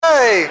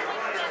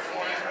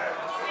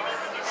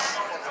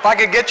If I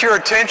could get your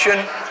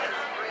attention,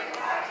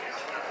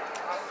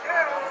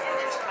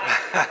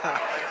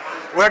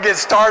 we'll get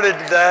started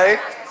today.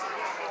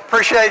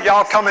 Appreciate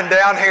y'all coming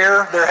down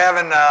here. They're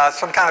having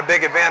some kind of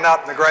big event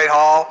up in the Great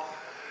Hall.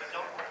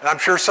 And I'm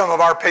sure some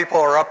of our people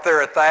are up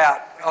there at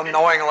that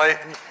unknowingly.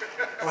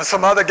 When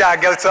some other guy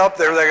gets up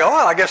there, they go,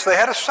 oh, I guess they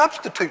had a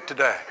substitute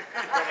today.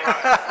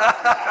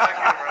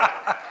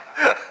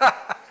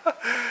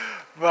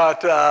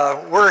 But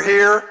we're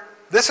here.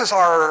 This is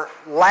our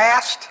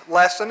last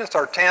lesson. It's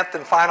our 10th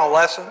and final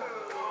lesson.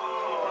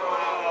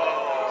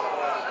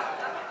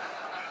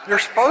 You're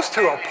supposed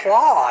to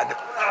applaud.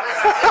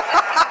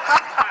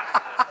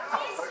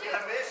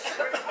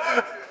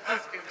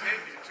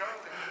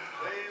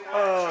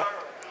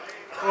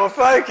 Well,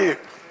 thank you.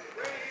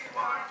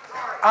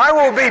 I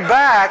will be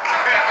back.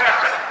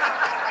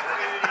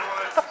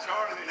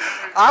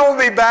 I will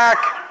be back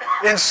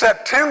in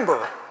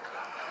September.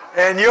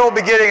 And you'll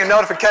be getting a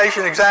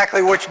notification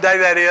exactly which day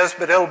that is,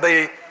 but it'll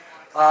be,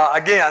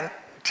 again,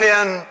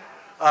 10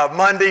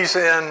 Mondays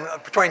in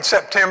between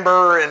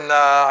September and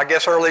I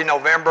guess early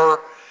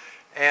November.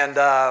 And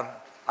I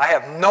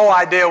have no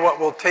idea what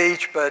we'll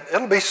teach, but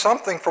it'll be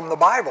something from the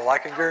Bible, I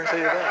can guarantee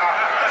you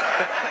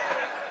that.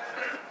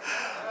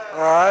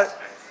 All right.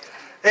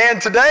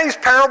 And today's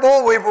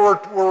parable,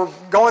 we're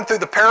going through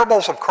the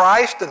parables of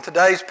Christ, and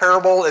today's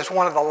parable is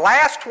one of the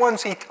last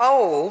ones he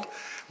told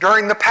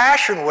during the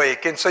Passion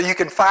Week. And so you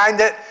can find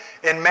it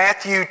in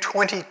Matthew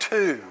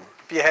 22.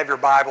 If you have your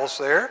Bibles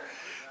there,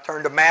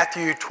 turn to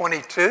Matthew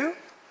 22.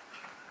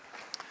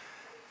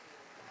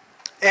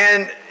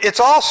 And it's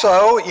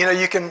also,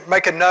 you can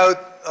make a note,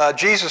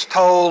 Jesus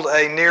told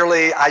a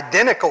nearly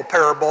identical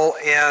parable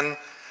in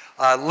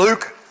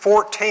Luke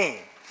 14.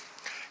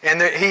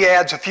 And he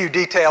adds a few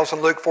details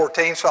in Luke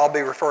 14, so I'll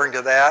be referring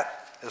to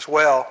that as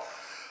well.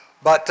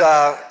 But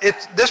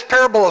this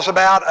parable is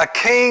about a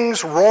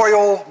king's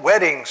royal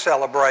wedding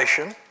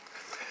celebration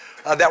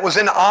that was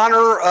in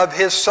honor of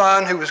his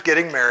son who was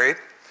getting married.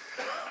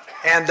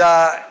 And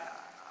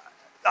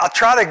I'll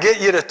try to get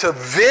you to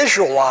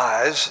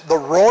visualize the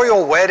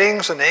royal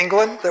weddings in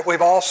England that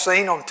we've all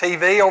seen on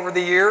TV over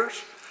the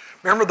years.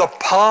 Remember the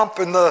pomp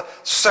and the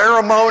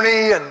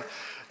ceremony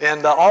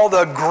and all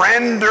the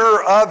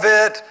grandeur of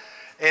it.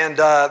 And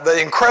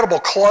the incredible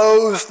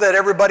clothes that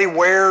everybody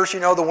wears.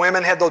 The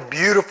women had those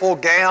beautiful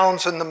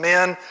gowns and the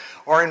men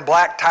are in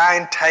black tie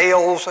and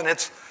tails, and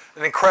it's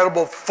an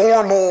incredible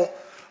formal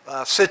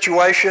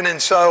situation. And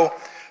so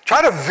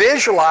try to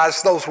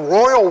visualize those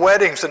royal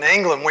weddings in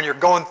England when you're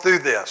going through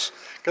this,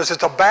 because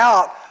it's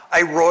about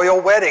a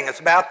royal wedding. It's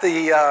about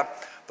the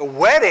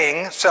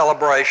wedding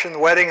celebration, the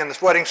wedding and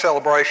this wedding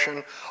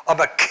celebration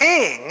of a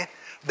king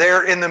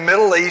there in the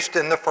Middle East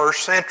in the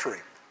first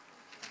century.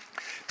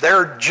 They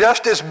were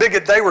just as big a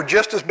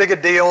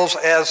deals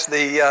as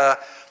the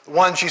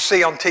ones you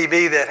see on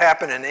TV that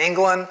happen in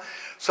England.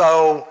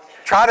 So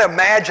try to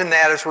imagine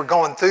that as we're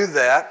going through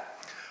that.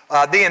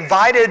 The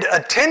invited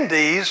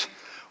attendees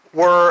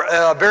were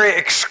a very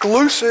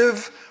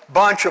exclusive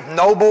bunch of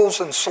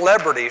nobles and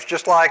celebrities,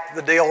 just like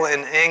the deal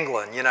in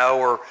England,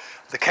 where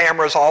the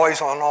camera's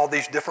always on all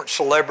these different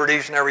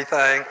celebrities and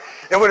everything.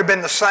 It would have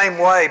been the same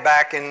way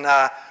back in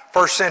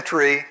first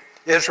century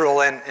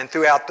Israel and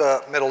throughout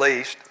the Middle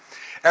East.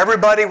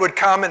 Everybody would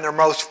come in their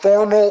most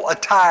formal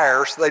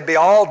attire, so they'd be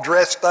all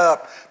dressed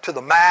up to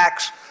the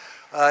max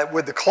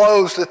with the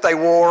clothes that they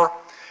wore.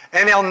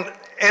 And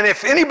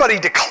if anybody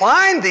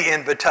declined the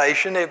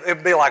invitation,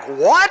 it'd be like,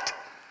 what?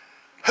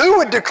 Who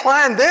would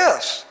decline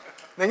this?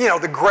 And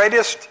the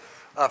greatest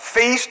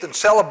feast and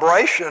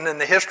celebration in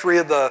the history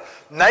of the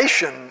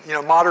nation,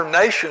 modern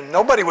nation,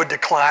 nobody would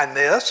decline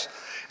this.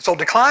 So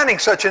declining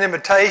such an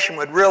invitation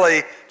would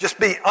really just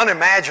be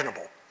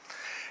unimaginable.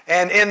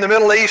 And in the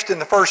Middle East in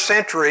the first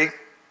century,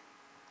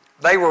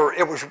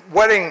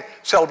 wedding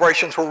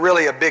celebrations were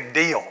really a big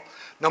deal.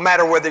 No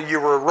matter whether you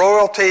were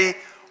royalty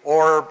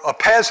or a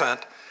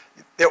peasant,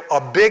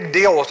 a big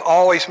deal was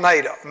always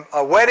made.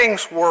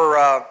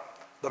 The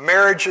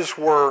marriages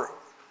were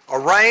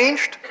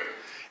arranged,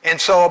 and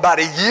so about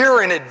a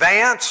year in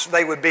advance,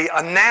 they would be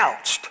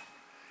announced.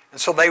 And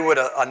so they would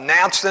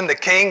announce them. The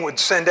king would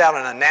send out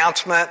an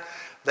announcement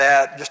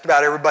that just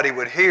about everybody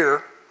would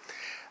hear.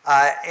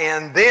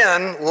 And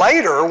then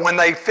later, when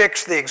they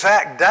fixed the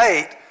exact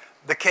date,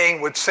 the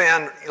king would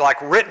send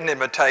written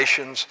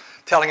invitations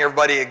telling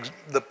everybody,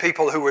 the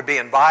people who would be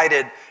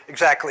invited,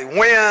 exactly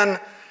when,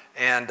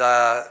 and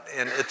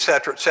et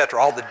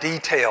cetera, all the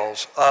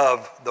details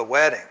of the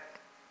wedding.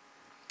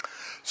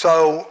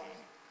 So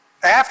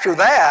after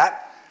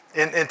that,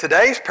 in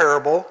today's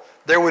parable,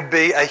 there would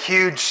be a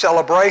huge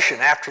celebration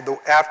after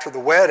the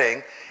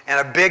wedding and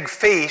a big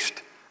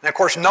feast. And of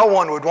course, no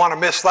one would want to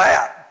miss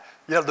that.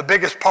 The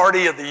biggest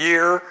party of the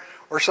year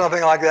or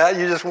something like that,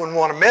 you just wouldn't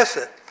want to miss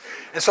it.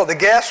 And so the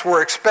guests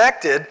were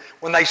expected,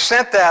 when they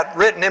sent that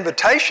written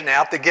invitation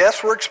out, the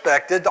guests were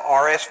expected to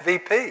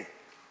RSVP.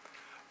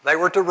 They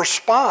were to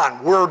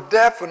respond, we're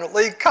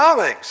definitely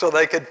coming, so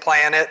they could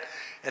plan it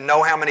and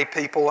know how many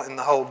people and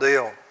the whole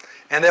deal.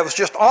 And it was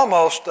just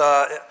almost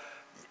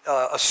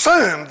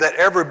assumed that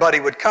everybody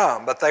would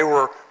come, but they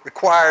were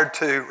required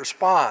to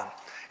respond.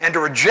 And to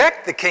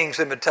reject the king's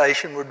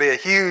invitation would be a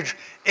huge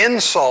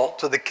insult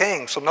to the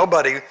king. So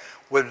nobody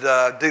would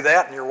do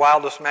that in your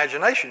wildest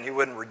imagination. You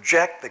wouldn't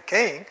reject the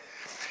king.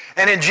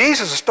 And in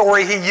Jesus'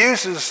 story, he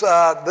uses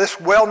this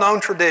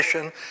well-known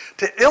tradition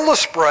to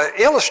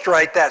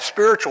illustrate that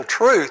spiritual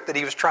truth that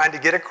he was trying to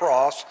get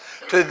across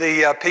to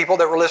the people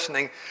that were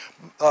listening,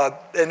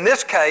 in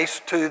this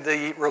case, to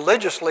the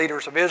religious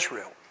leaders of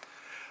Israel.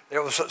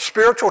 There was a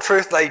spiritual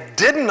truth they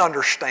didn't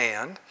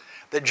understand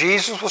that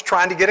Jesus was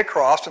trying to get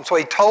across, and so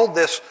he told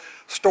this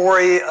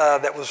story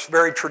that was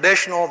very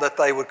traditional that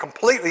they would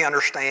completely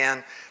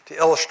understand to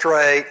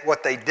illustrate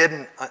what they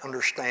didn't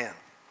understand.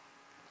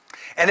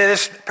 And in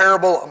this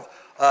parable,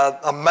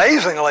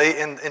 amazingly,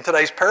 in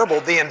today's parable,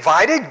 the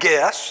invited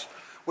guests,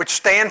 which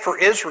stand for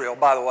Israel,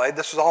 by the way,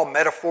 this is all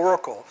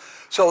metaphorical.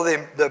 So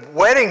the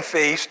wedding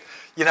feast,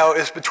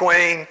 is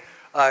between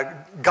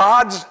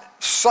God's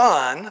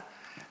Son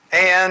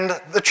and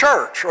the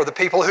church, or the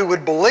people who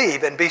would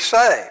believe and be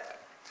saved.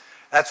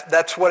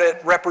 That's what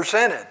it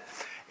represented.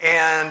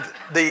 And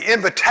the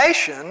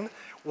invitation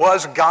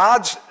was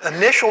God's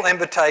initial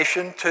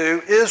invitation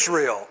to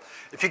Israel.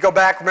 If you go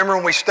back, remember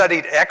when we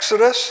studied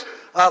Exodus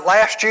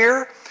last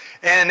year?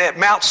 And at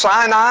Mount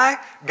Sinai,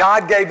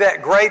 God gave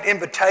that great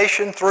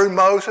invitation through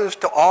Moses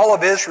to all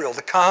of Israel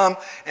to come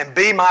and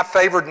be my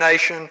favored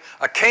nation,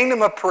 a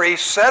kingdom of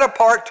priests set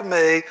apart to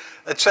me,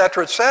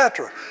 etc.,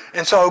 etc.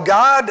 And so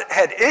God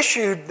had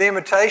issued the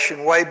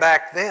invitation way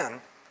back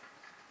then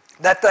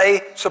that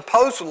they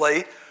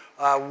supposedly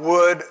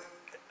would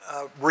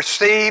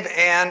receive,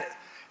 and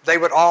they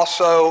would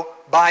also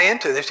buy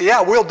into. They said,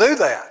 yeah, we'll do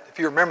that, if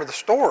you remember the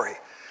story.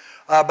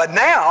 But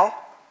now,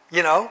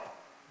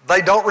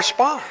 they don't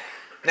respond.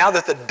 Now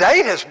that the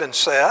date has been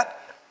set,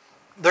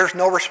 there's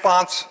no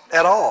response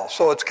at all.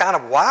 So it's kind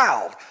of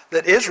wild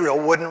that Israel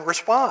wouldn't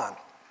respond.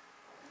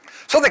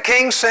 So the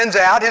king sends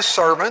out his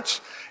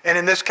servants, and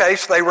in this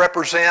case, they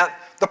represent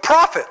the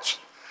prophets.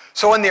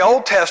 So in the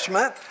Old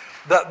Testament,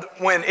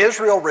 when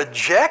Israel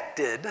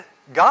rejected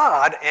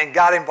God and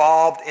got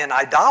involved in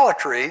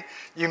idolatry,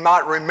 you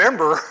might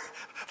remember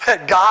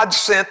that God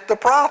sent the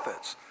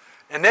prophets.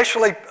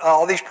 Initially,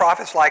 all these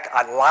prophets like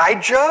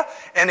Elijah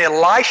and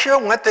Elisha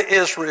went to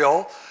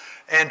Israel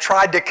and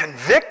tried to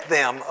convict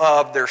them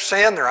of their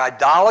sin, their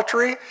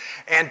idolatry,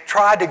 and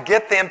tried to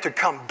get them to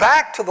come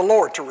back to the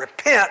Lord, to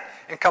repent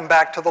and come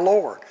back to the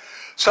Lord.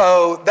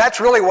 So that's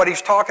really what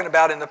he's talking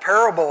about in the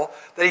parable,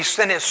 that he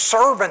sent his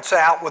servants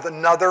out with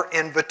another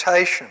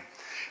invitation.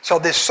 So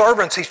these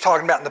servants he's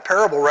talking about in the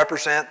parable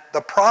represent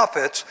the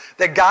prophets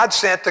that God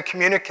sent to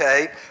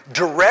communicate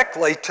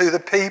directly to the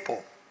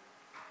people.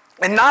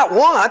 And not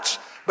once,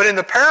 but in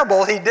the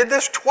parable, he did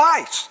this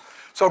twice.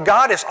 So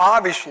God is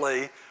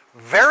obviously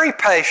very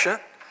patient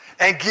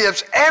and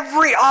gives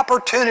every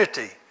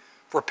opportunity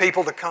for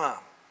people to come.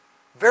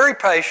 Very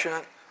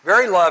patient,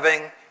 very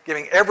loving,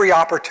 giving every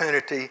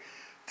opportunity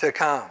to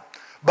come.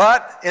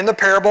 But in the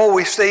parable,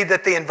 we see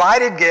that the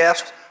invited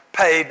guests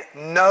paid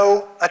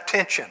no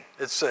attention,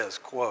 it says,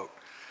 quote.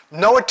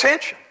 No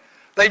attention.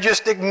 They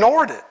just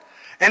ignored it.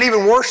 And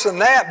even worse than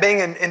that, being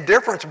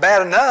indifference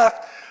bad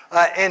enough,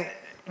 and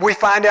we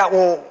find out,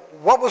 well,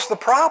 what was the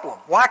problem?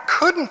 Why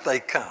couldn't they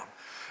come?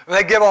 And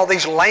they give all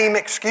these lame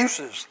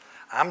excuses.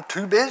 I'm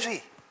too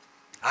busy.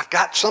 I've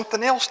got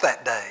something else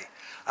that day.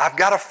 I've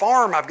got a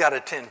farm I've got to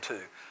attend to.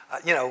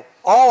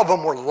 All of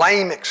them were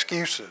lame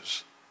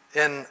excuses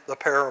in the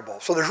parable.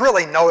 So there's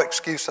really no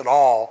excuse at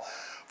all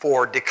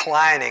for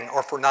declining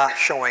or for not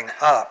showing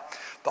up.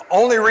 The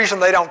only reason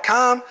they don't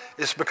come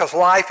is because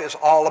life is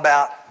all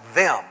about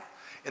them.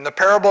 In the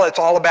parable, it's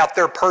all about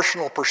their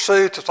personal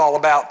pursuits. It's all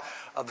about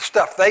the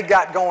stuff they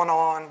got going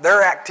on,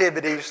 their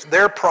activities,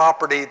 their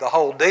property, the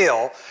whole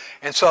deal.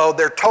 And so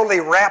they're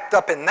totally wrapped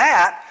up in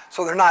that,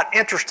 so they're not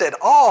interested at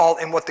all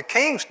in what the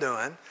king's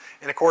doing.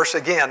 And of course,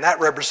 again, that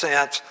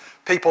represents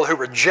people who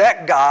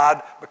reject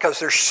God because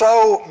they're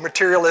so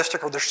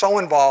materialistic or they're so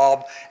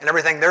involved in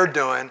everything they're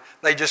doing,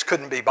 they just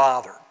couldn't be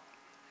bothered.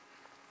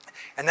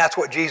 And that's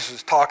what Jesus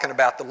is talking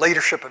about. The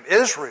leadership of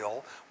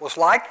Israel was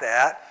like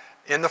that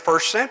in the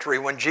first century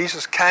when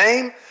Jesus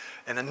came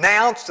and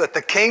announced that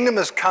the kingdom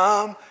has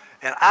come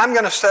and I'm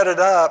going to set it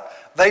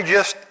up. They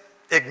just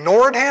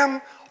ignored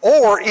him,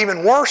 or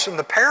even worse in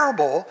the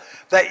parable,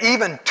 they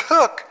even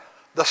took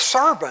the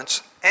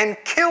servants and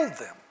killed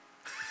them.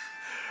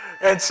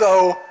 And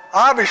so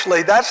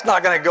obviously that's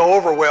not going to go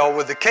over well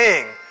with the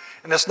king,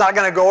 and it's not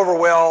going to go over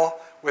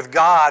well with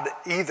God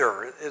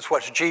either, is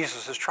what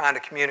Jesus is trying to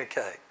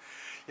communicate.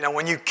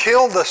 When you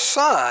kill the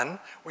son,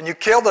 when you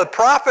kill the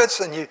prophets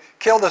and you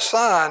kill the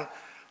son,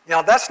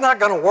 that's not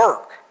going to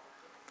work.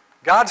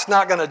 God's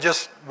not going to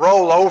just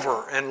roll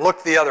over and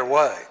look the other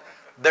way.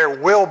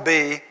 There will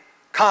be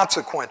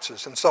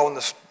consequences. And so in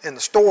the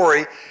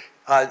story,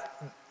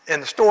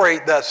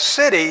 the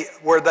city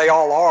where they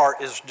all are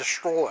is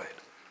destroyed.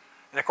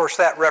 And of course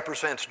that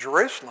represents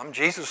Jerusalem.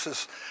 Jesus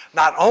is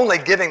not only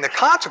giving the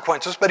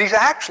consequences, but he's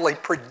actually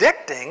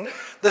predicting,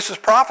 this is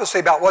prophecy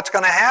about what's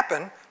going to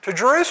happen to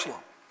Jerusalem.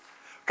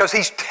 Because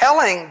he's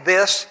telling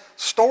this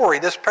story,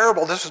 this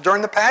parable. This is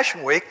during the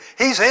Passion Week.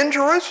 He's in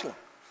Jerusalem.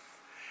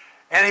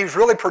 And he was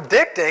really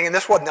predicting, and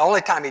this wasn't the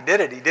only time he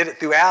did it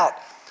throughout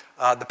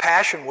the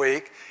Passion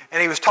Week.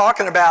 And he was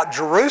talking about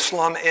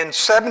Jerusalem in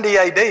 70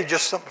 AD,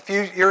 just a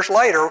few years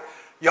later.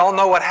 Y'all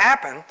know what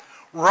happened.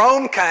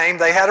 Rome came,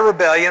 they had a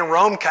rebellion.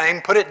 Rome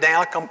came, put it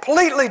down,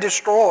 completely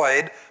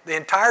destroyed the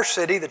entire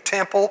city, the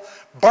temple,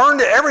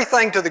 burned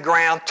everything to the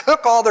ground,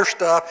 took all their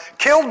stuff,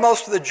 killed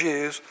most of the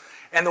Jews,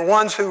 and the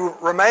ones who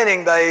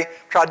remaining they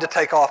tried to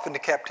take off into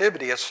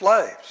captivity as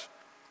slaves.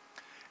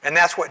 And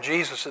that's what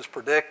Jesus is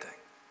predicting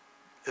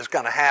is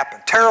going to happen.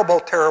 Terrible,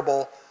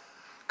 terrible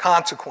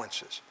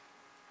consequences.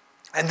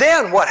 And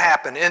then what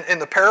happened in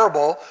the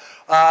parable,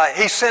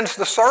 he sends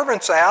the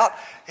servants out.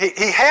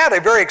 He had a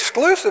very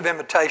exclusive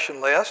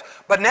invitation list,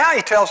 but now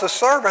he tells the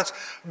servants,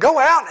 go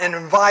out and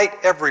invite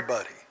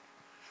everybody.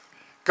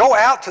 Go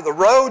out to the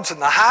roads and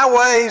the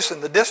highways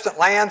and the distant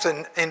lands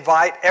and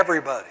invite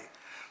everybody.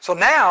 So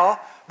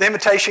now the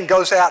invitation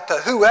goes out to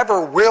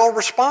whoever will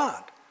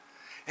respond.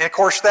 And of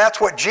course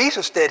that's what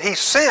Jesus did. He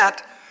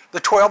sent the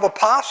 12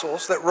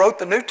 apostles that wrote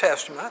the New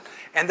Testament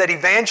and that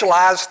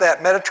evangelized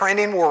that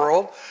Mediterranean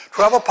world.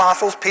 12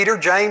 apostles, Peter,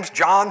 James,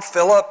 John,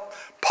 Philip,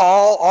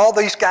 Paul, all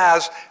these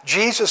guys,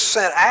 Jesus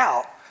sent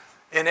out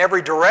in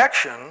every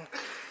direction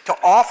to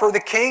offer the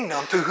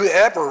kingdom to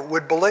whoever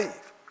would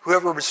believe,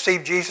 whoever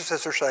received Jesus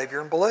as their Savior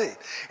and believed.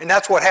 And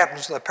that's what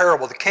happens in the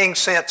parable. The king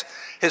sent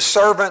his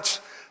servants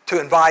to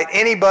invite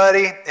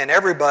anybody and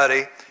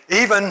everybody,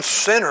 even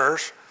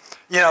sinners,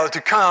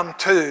 to come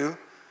to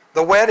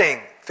the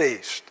wedding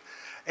feast.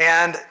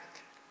 And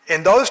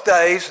in those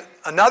days,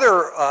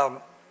 another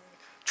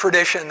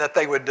tradition that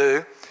they would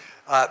do,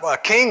 a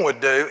king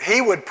would do,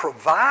 he would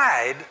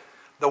provide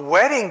the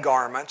wedding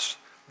garments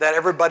that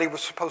everybody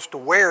was supposed to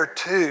wear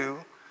to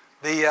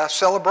the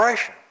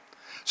celebration.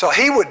 So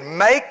he would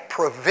make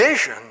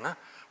provision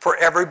for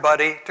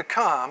everybody to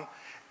come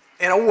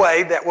in a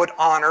way that would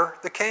honor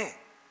the king.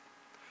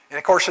 And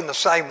of course, in the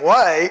same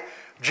way,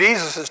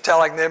 Jesus is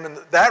telling them, and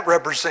that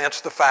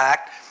represents the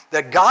fact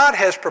that God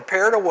has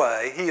prepared a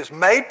way, he has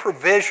made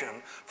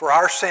provision for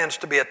our sins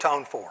to be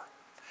atoned for.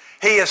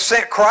 He has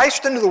sent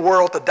Christ into the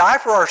world to die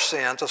for our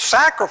sins, a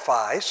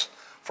sacrifice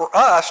for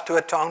us to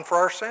atone for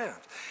our sins.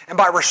 And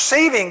by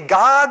receiving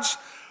God's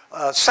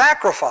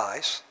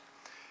sacrifice,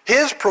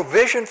 his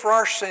provision for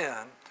our sin,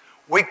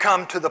 we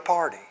come to the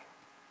party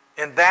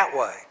in that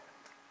way.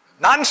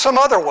 Not in some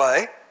other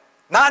way,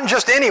 not in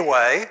just any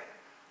way,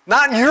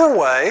 not in your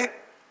way,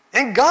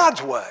 in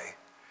God's way.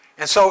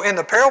 And so in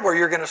the parable,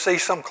 you're going to see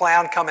some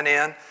clown coming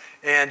in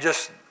and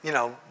just,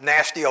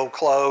 nasty old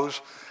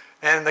clothes.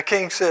 And the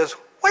king says,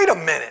 wait a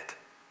minute.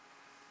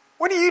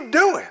 What are you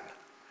doing?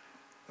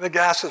 And the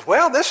guy says,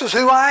 well, this is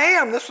who I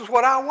am. This is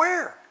what I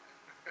wear.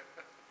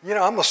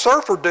 I'm a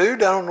surfer dude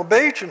down on the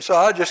beach, and so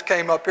I just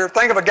came up here.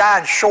 Think of a guy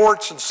in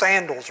shorts and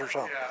sandals or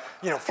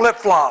something.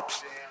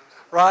 Flip-flops,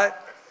 right?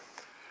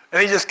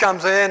 And he just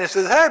comes in and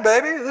says, hey,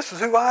 baby, this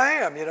is who I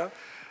am,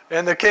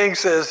 And the king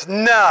says,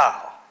 no,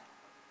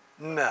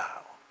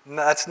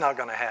 that's not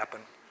going to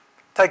happen.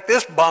 Take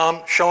this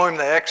bum, show him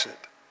the exit.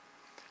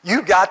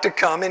 You've got to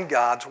come in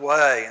God's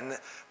way, and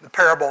the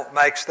parable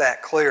makes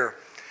that clear.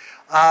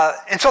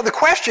 And so the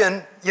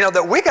question,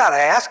 that we got to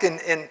ask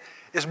and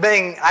is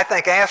being, I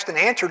think, asked and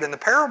answered in the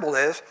parable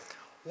is,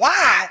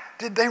 why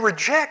did they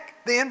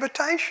reject the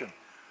invitation?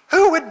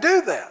 Who would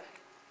do that?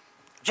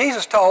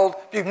 Jesus told,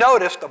 if you've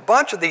noticed, a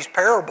bunch of these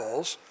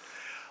parables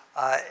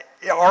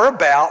are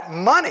about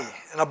money,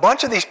 and a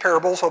bunch of these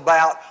parables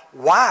about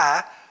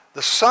why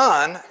the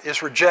Son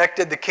is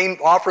rejected, the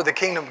offer of the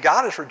kingdom of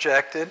God is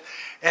rejected,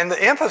 and the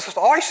emphasis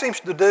always seems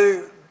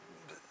to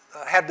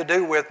have to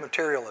do with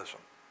materialism.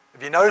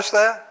 Have you noticed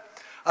that?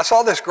 I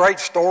saw this great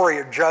story,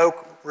 a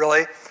joke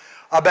really,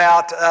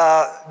 about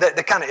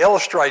that kind of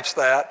illustrates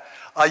that.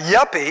 A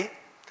yuppie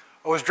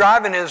was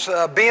driving his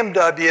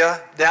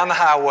BMW down the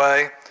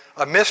highway,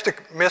 missed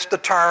a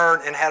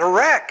turn, and had a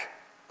wreck,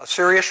 a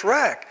serious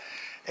wreck.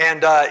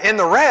 And in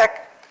the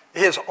wreck,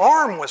 his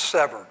arm was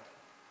severed.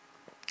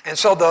 And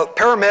so the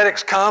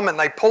paramedics come and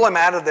they pull him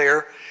out of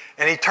there,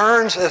 and he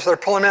turns as they're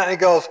pulling him out and he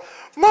goes,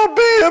 my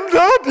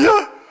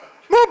BMW.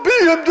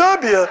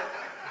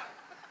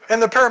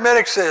 And the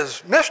paramedic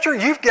says, mister,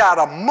 you've got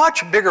a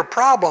much bigger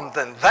problem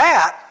than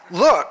that.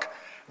 Look,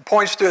 and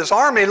points to his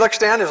arm, and he looks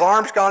down, his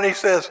arm's gone, and he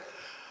says,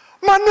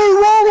 my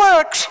new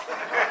Rolex.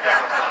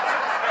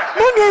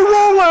 My new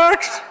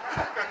Rolex.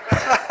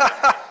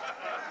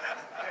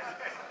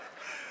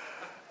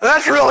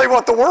 That's really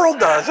what the world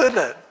does, isn't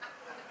it?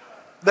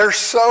 They're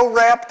so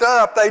wrapped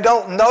up, they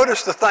don't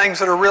notice the things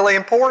that are really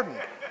important.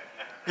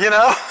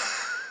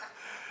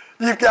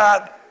 You've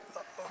got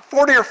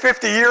 40 or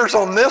 50 years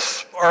on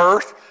this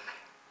earth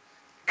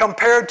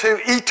compared to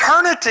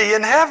eternity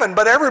in heaven,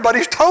 but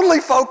everybody's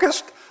totally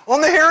focused on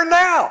the here and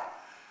now.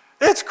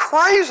 It's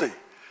crazy.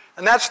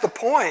 And that's the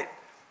point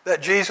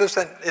that Jesus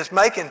is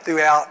making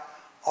throughout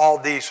all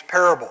these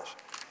parables.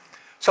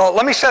 So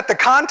let me set the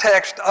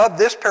context of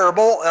this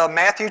parable,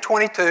 Matthew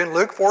 22 and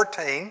Luke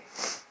 14.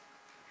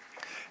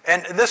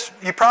 And this,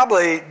 you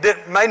probably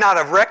may not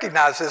have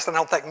recognized this, and I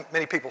don't think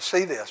many people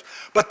see this.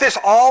 But this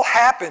all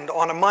happened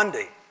on a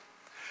Monday.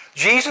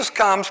 Jesus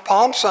comes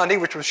Palm Sunday,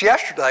 which was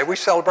yesterday. We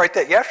celebrate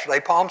that yesterday,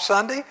 Palm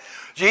Sunday.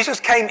 Jesus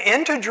came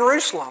into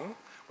Jerusalem.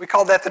 We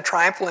call that the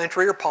triumphal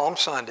entry or Palm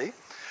Sunday.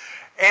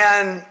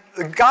 And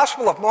the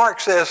Gospel of Mark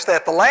says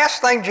that the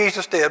last thing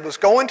Jesus did was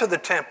go into the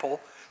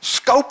temple,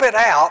 scope it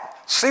out,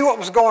 see what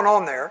was going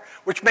on there,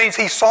 which means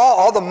he saw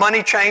all the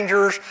money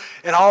changers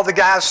and all the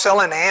guys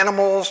selling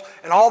animals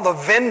and all the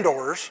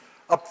vendors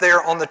up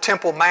there on the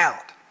Temple Mount.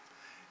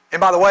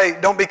 And by the way,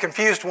 don't be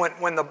confused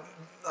when the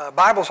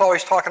Bible's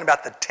always talking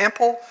about the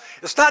temple.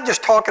 It's not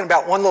just talking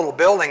about one little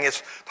building.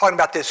 It's talking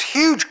about this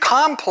huge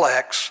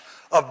complex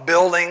of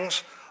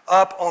buildings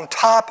up on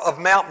top of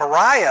Mount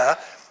Moriah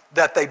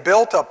that they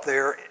built up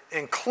there,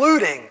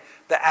 including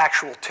the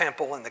actual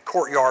temple and the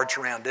courtyards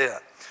around it.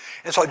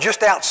 And so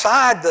just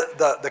outside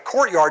the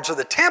courtyards of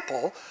the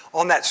temple,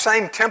 on that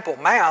same Temple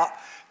Mount,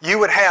 you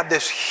would have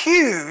this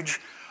huge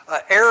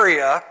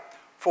area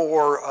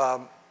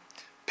for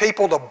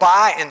people to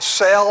buy and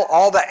sell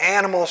all the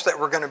animals that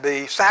were going to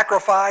be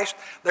sacrificed.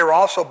 They were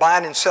also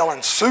buying and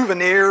selling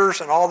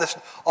souvenirs and all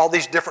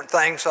these different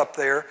things up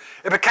there.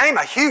 It became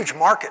a huge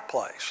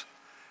marketplace.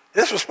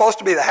 This was supposed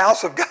to be the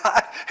house of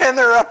God, and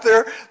they're up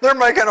there. They're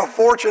making a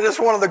fortune. It's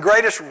one of the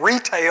greatest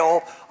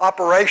retail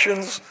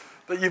operations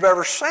that you've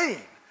ever seen.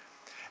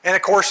 And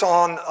of course,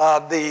 on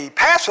the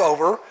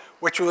Passover,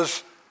 which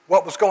was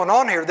what was going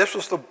on here, this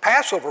was the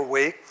Passover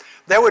week,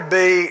 there would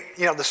be,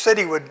 the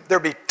city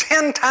there'd be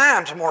 10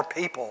 times more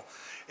people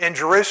in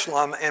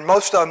Jerusalem, and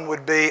most of them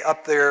would be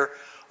up there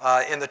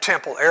in the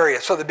temple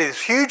area. So there'd be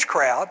this huge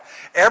crowd.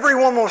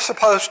 Everyone was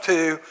supposed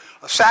to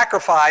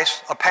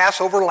sacrifice a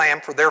Passover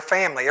lamb for their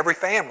family, every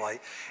family.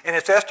 And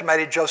it's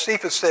estimated,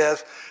 Josephus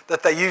says,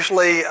 that they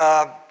usually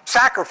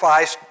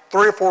sacrificed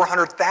 300,000 or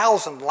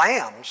 400,000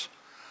 lambs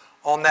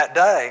on that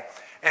day.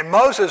 And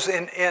Moses,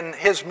 in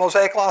his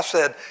Mosaic law,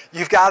 said,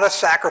 you've got to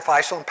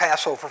sacrifice on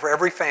Passover for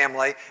every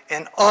family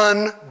an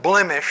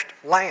unblemished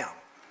lamb.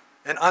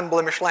 An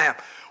unblemished lamb.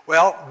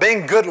 Well,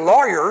 being good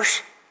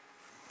lawyers,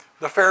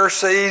 the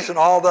Pharisees and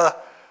all the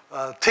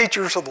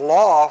teachers of the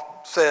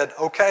law said,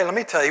 okay, let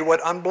me tell you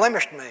what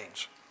unblemished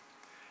means.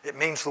 It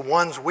means the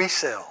ones we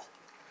sell.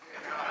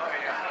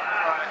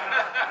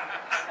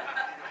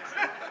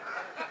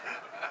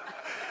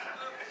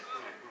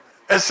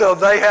 And so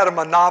they had a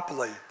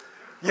monopoly.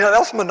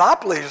 Those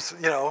monopolies,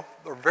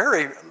 they're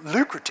very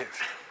lucrative,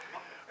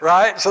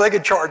 right? So they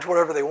could charge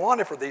whatever they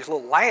wanted for these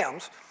little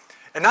lambs.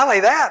 And not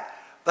only that,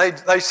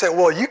 they said,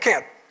 well, you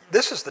can't,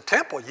 this is the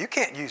temple, you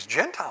can't use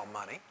Gentile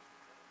money.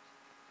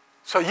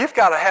 So you've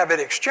got to have it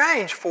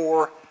exchanged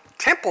for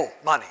temple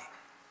money.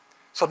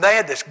 So they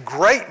had this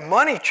great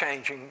money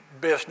changing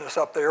business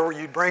up there where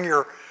you'd bring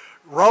your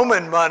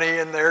Roman money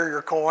in there,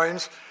 your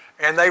coins,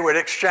 and they would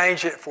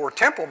exchange it for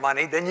temple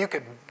money. Then you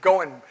could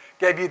go and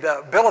gave you the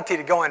ability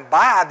to go and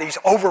buy these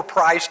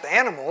overpriced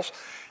animals.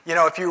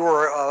 If you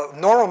were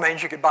normal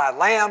means, you could buy a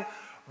lamb,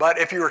 but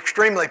if you were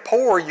extremely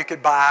poor, you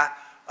could buy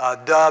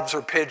doves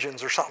or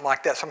pigeons or something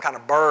like that, some kind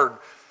of bird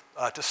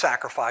to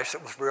sacrifice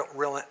that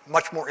was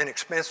much more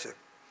inexpensive.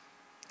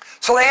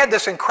 So they had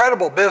this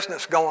incredible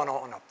business going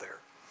on up there.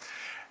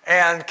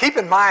 And keep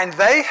in mind,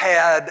 they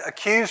had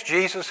accused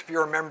Jesus, if you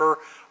remember,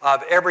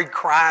 of every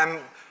crime.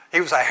 He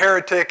was a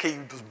heretic, he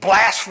was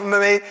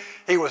blasphemy,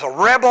 he was a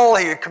rebel,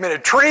 he had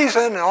committed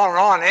treason, and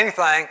on,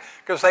 anything,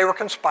 because they were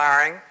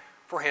conspiring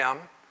for him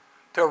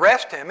to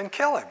arrest him and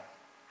kill him,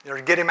 to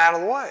get him out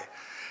of the way.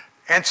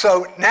 And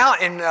so now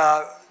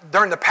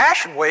during the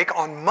Passion Week,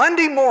 on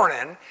Monday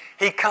morning,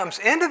 he comes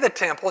into the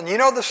temple, and you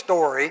know the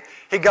story.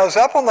 He goes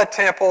up on the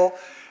temple,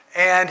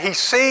 and he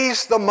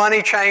sees the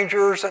money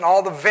changers and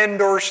all the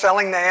vendors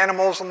selling the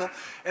animals and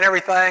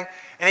everything,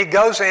 and he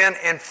goes in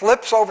and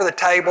flips over the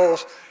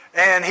tables,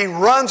 and he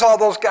drives all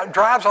those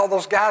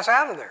guys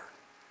out of there.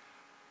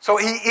 So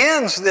he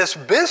ends this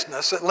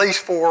business, at least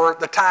for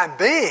the time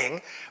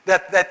being,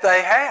 that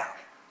they have,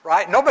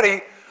 right?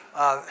 Nobody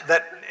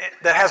that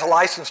has a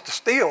license to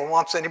steal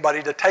wants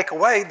anybody to take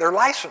away their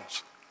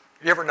license.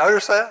 You ever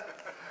notice that?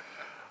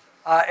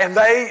 And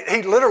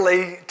he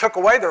literally took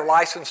away their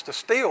license to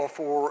steal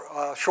for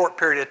a short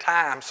period of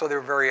time, so they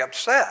were very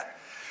upset.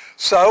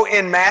 So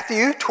in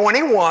Matthew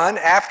 21,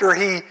 after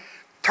he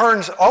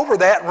turns over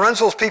that, runs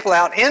those people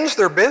out, ends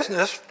their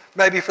business,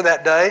 maybe for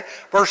that day,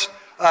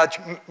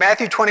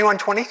 Matthew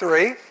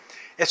 21:23,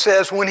 it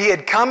says, when he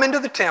had come into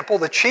the temple,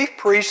 the chief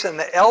priests and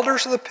the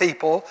elders of the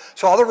people,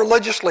 so all the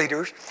religious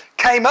leaders,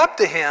 came up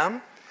to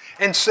him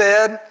and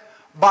said,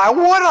 by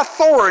what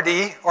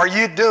authority are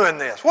you doing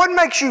this? What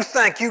makes you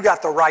think you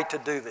got the right to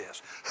do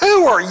this?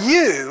 Who are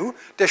you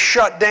to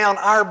shut down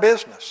our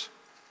business?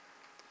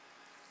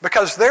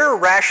 Because their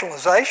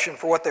rationalization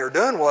for what they were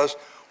doing was,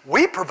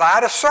 we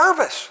provide a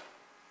service.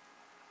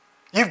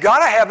 You've got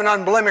to have an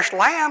unblemished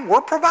lamb.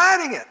 We're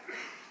providing it.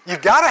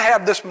 You've got to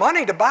have this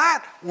money to buy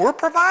it. We're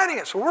providing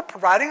it. So we're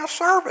providing a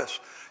service.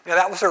 Now,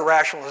 that was their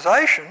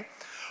rationalization.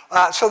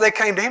 So they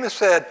came to him and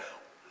said,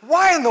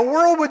 why in the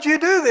world would you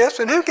do this?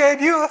 And who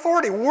gave you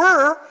authority?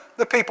 We're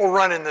the people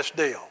running this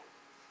deal.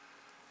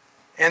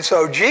 And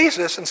so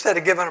Jesus, instead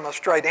of giving them a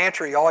straight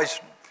answer, he always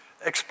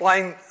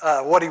explained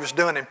what he was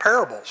doing in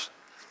parables.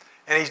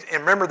 And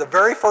remember the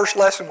very first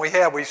lesson we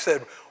had, we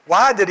said,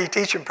 why did he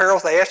teach in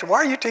parables? They asked him, why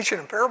are you teaching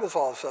in parables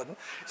all of a sudden?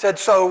 He said,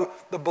 so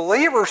the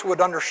believers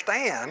would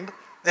understand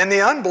and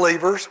the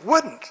unbelievers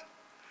wouldn't,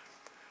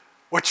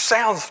 which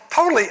sounds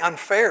totally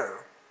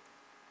unfair.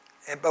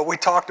 But we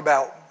talked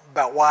about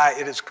why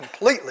it is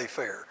completely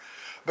fair.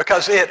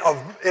 Because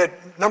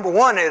number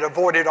one, it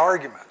avoided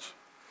arguments.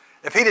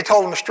 If he'd have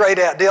told them a straight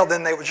out deal,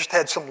 then they would just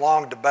had some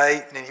long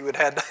debate and he would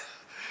have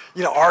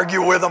to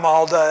argue with them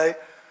all day.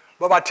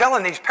 But by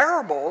telling these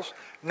parables,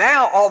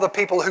 now all the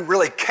people who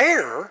really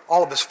care,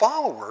 all of his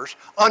followers,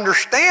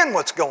 understand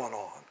what's going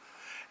on.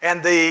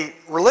 And the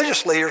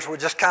religious leaders would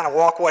just kind of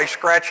walk away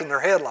scratching their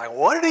head like,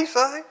 what did he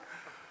say?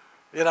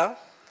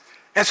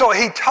 And so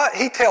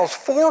he tells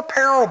 4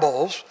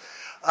 parables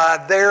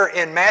there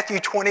in Matthew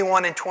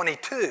 21 and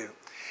 22.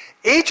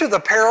 Each of the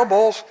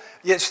parables,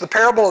 it's the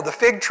parable of the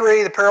fig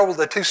tree, the parable of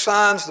the 2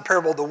 sons, the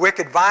parable of the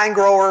wicked vine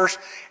growers,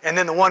 and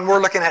then the one we're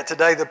looking at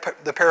today,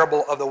 the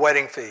parable of the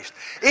wedding feast.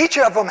 Each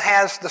of them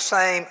has the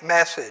same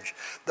message: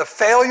 the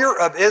failure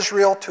of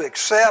Israel to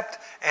accept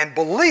and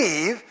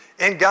believe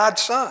in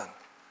God's Son.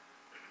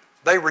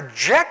 They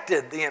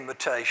rejected the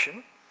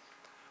invitation.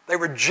 They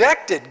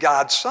rejected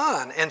God's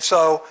Son. And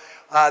so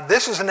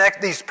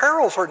these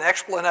parables are an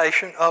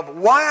explanation of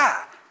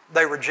why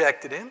they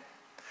rejected him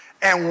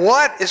and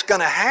what is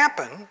going to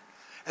happen.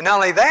 And not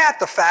only that,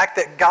 the fact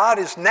that God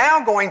is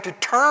now going to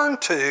turn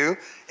to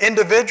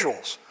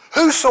individuals.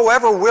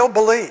 Whosoever will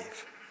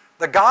believe.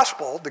 The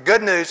gospel, the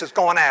good news, is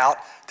going out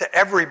to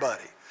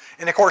everybody.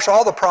 And of course,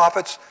 all the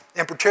prophets,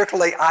 and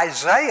particularly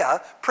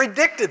Isaiah,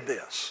 predicted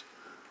this.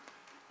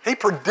 He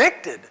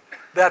predicted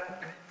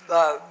that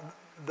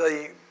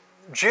the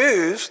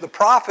Jews, the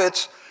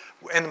prophets,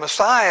 and the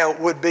Messiah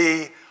would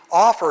be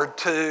offered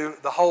to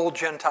the whole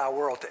Gentile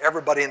world, to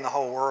everybody in the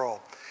whole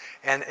world.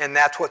 And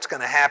that's what's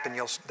going to happen.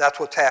 That's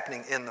what's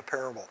happening in the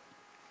parable.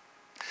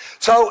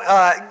 So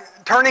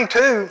turning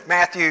to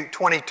Matthew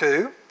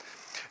 22,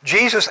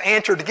 Jesus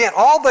answered again.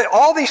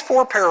 All these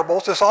 4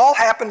 parables, this all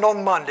happened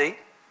on Monday,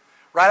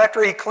 right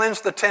after he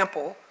cleansed the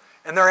temple,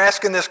 and they're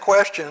asking this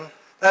question.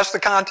 That's the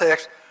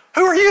context.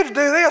 Who are you to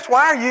do this?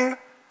 Why are you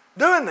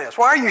doing this?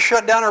 Why are you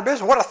shutting down our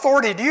business? What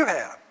authority do you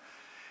have?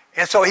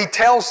 And so he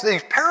tells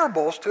these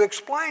parables to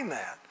explain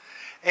that.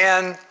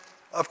 And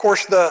of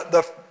course,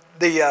 the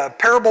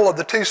parable of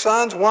the 2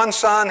 sons, one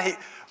son he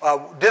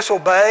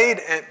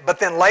disobeyed, but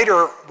then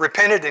later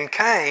repented and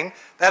came.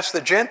 That's the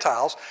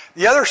Gentiles.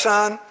 The other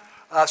son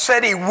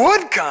said he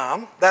would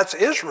come. That's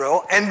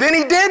Israel, and then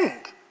he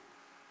didn't.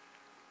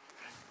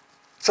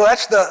 So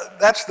that's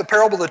the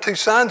parable of the 2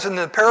 sons. And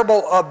the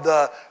parable of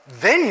the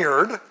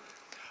vineyard,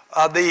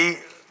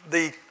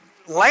 the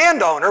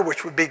landowner,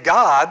 which would be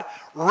God,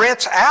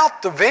 rents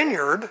out the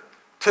vineyard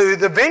to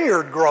the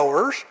vineyard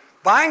growers,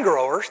 vine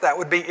growers, that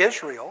would be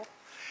Israel.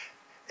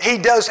 He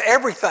does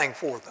everything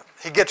for them.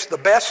 He gets the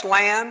best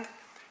land,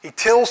 he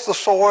tills the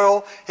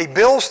soil, he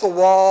builds the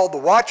wall, the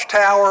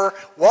watchtower,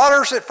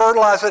 waters it,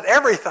 fertilizes it,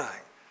 everything.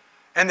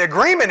 And the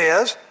agreement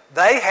is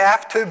they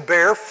have to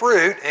bear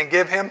fruit and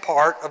give him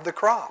part of the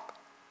crop.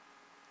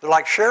 They're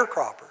like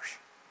sharecroppers.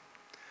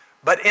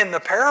 But in the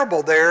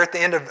parable there at the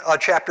end of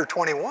chapter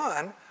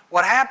 21,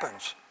 what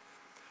happens?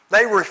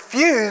 They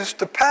refuse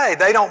to pay.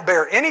 They don't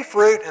bear any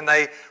fruit, and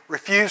they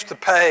refuse to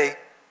pay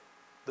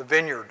the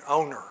vineyard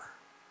owner.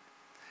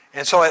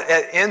 And so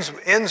it ends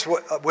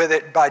with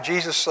it by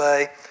Jesus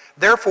say,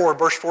 therefore,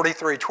 verse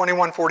 43,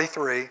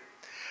 21:43,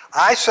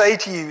 I say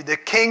to you, the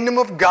kingdom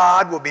of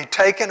God will be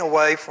taken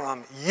away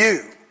from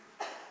you.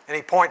 And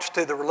he points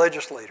to the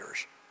religious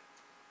leaders,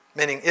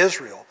 meaning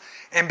Israel,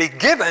 and be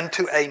given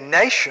to a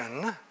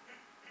nation,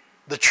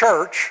 the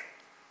church,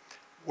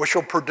 which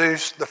will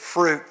produce the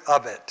fruit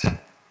of it.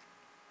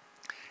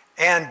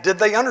 And did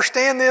they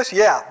understand this?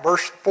 Yeah,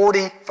 verse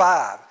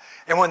 45.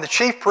 And when the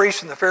chief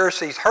priests and the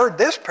Pharisees heard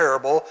this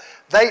parable,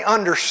 they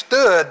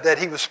understood that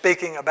he was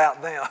speaking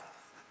about them.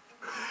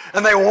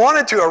 And they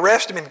wanted to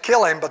arrest him and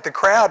kill him, but the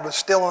crowd was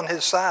still on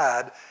his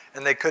side,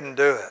 and they couldn't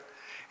do it.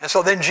 And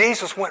so then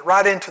Jesus went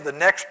right into the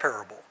next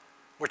parable,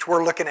 which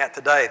we're looking at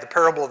today, the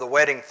parable of the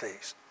wedding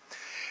feast.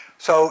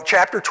 So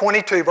chapter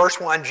 22,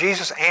 verse 1,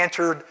 Jesus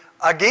answered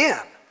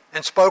again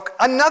and spoke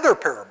another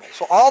parable.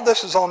 So all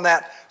this is on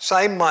that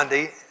same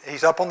Monday.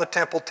 He's up on the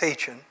temple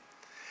teaching.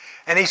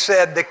 And he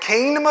said, the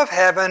kingdom of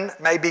heaven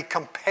may be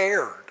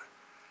compared.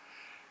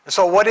 And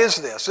so what is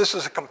this? This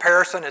is a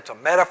comparison. It's a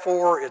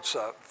metaphor. It's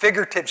a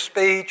figurative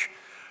speech.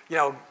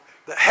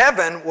 The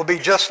heaven will be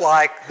just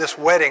like this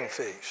wedding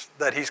feast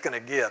that he's going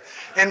to give.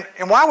 And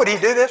why would he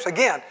do this?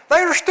 Again,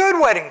 they understood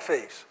wedding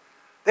feasts.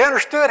 They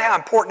understood how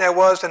important that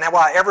was and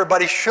why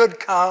everybody should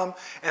come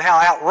and how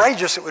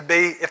outrageous it would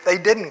be if they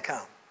didn't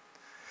come.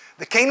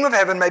 The kingdom of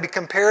heaven may be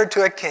compared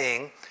to a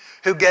king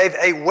who gave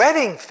a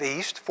wedding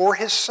feast for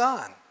his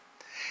son.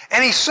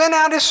 And he sent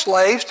out his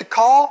slaves to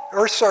call,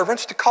 or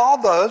servants to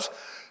call those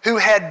who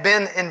had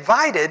been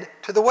invited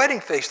to the wedding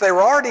feast. They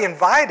were already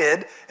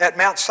invited at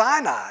Mount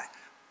Sinai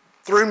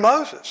through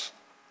Moses.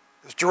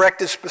 It was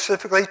directed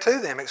specifically to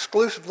them,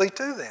 exclusively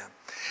to them.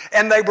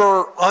 And they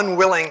were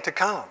unwilling to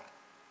come.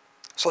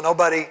 So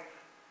nobody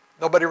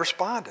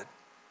responded.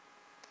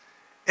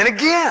 And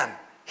again,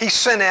 he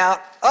sent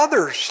out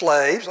other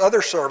slaves,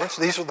 other servants,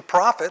 these are the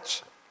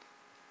prophets,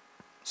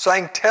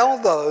 saying,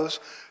 tell those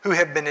who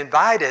have been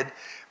invited,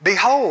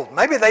 behold,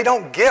 maybe they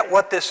don't get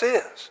what this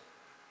is.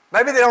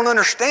 Maybe they don't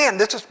understand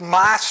this is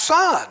my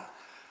son.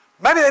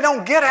 Maybe they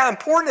don't get how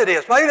important it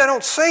is. Maybe they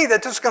don't see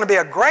that this is going to be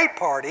a great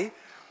party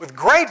with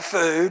great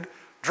food,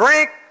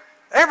 drink,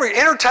 every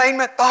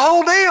entertainment, the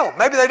whole deal.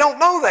 Maybe they don't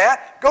know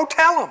that. Go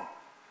tell them.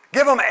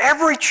 Give them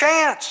every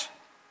chance.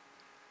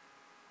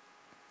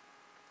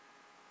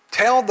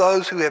 Tell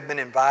those who have been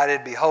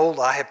invited, behold,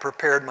 I have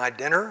prepared my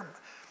dinner.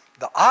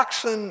 The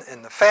oxen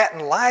and the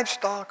fattened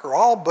livestock are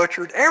all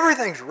butchered.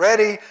 Everything's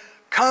ready.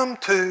 Come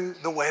to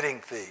the wedding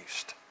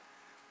feast.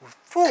 With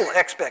full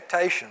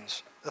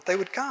expectations that they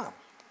would come.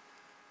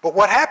 But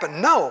what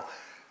happened? No,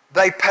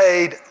 they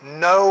paid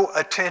no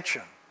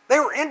attention. They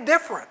were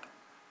indifferent.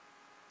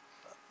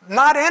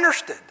 Not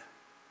interested.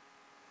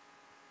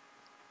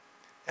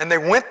 And they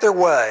went their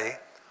way,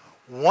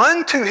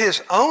 one to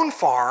his own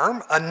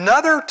farm,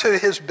 another to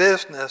his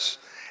business,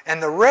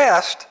 and the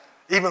rest,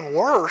 even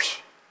worse,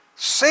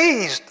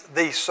 seized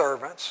these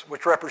servants,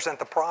 which represent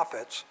the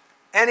prophets,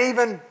 and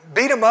even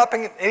beat them up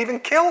and even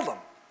killed them,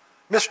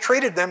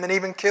 mistreated them and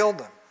even killed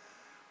them.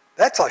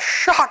 That's a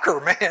shocker,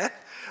 man.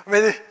 I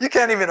mean, you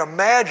can't even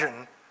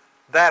imagine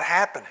that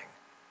happening.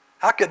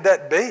 How could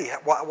that be?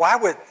 Why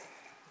would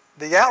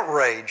the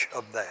outrage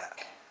of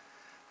that?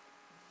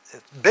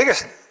 It's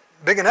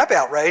big enough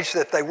outrage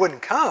that they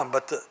wouldn't come,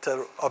 but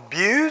to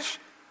abuse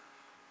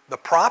the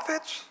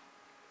prophets,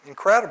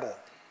 incredible.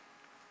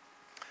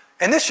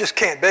 And this just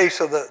can't be,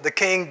 so the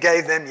king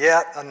gave them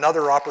yet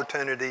another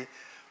opportunity.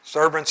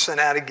 Servants sent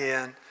out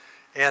again,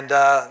 and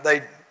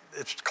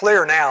it's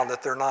clear now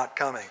that they're not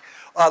coming.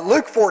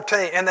 Luke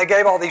 14, and they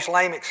gave all these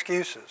lame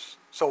excuses.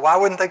 So why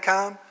wouldn't they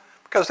come?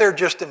 Because they're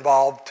just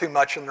involved too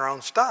much in their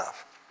own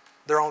stuff,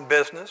 their own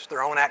business,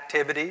 their own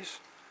activities,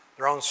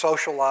 their own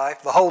social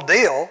life, the whole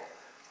deal.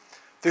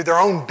 Through their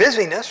own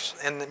busyness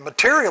and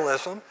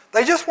materialism,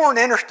 they just weren't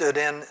interested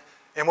in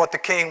what the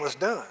king was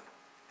doing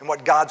and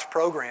what God's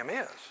program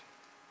is.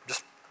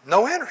 Just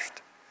no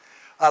interest.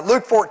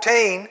 Luke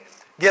 14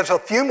 gives a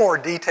few more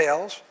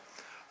details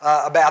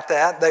about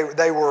that.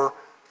 They were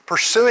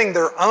pursuing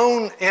their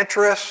own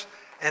interests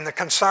and the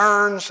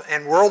concerns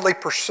and worldly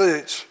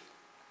pursuits.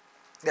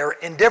 They were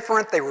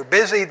indifferent, they were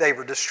busy, they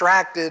were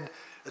distracted,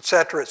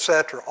 etc.,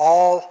 etc.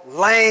 All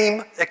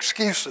lame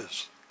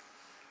excuses.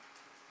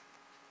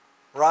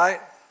 Right?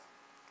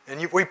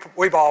 And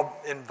we've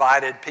all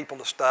invited people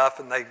to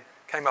stuff and they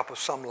came up with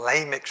some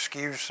lame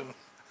excuse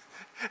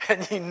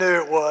and you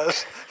knew it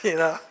was, you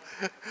know.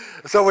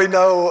 So we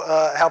know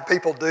how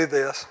people do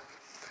this.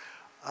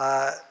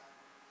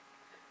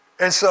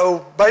 And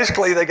so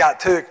basically they got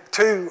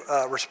two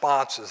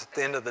responses at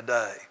the end of the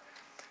day.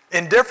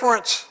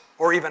 Indifference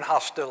or even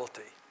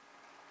hostility.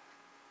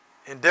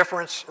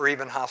 Indifference or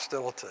even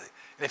hostility.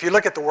 And if you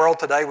look at the world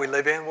today we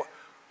live in,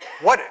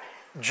 what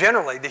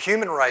generally, the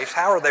human race,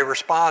 how are they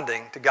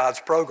responding to God's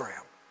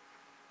program?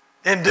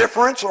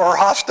 Indifference or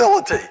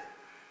hostility.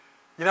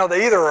 You know,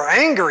 they either are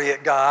angry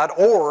at God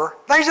or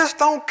they just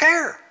don't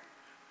care.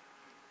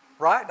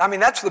 Right? I mean,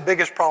 that's the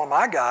biggest problem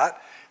I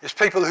got, is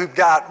people who've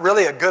got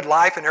really a good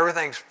life and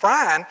everything's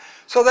fine,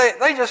 so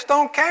they just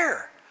don't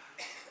care.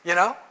 You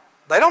know?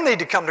 They don't need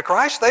to come to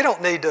Christ. They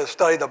don't need to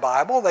study the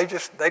Bible. They've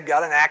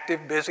got an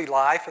active, busy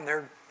life, and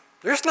they're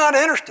just not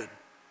interested.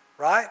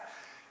 Right?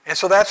 And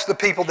so that's the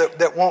people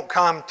that won't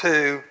come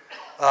to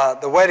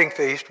the wedding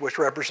feast, which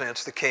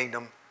represents the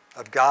kingdom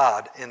of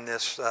God in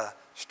this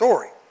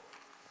story.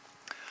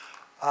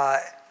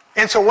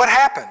 And so what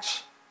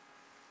happens?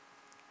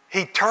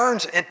 He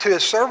turns to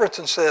his servants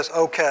and says,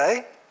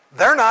 okay,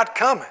 they're not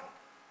coming.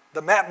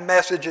 The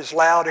message is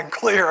loud and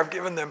clear. I've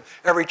given them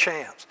every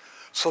chance.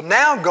 So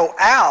now go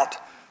out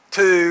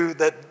to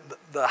the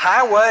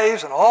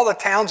highways and all the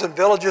towns and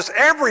villages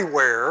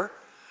everywhere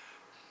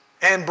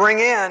and bring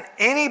in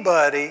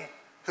anybody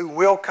who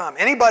will come.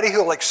 Anybody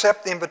who will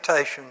accept the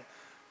invitation,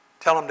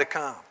 tell them to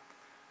come.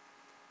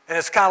 And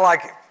it's kind of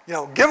like, you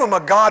know, give them a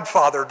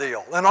Godfather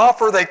deal, an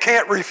offer they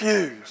can't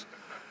refuse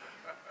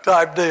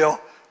type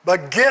deal.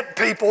 But get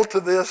people to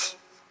this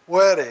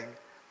wedding.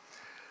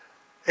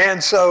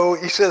 And so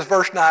he says,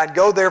 verse 9,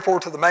 go therefore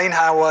to the main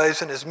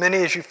highways, and as many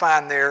as you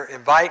find there,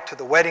 invite to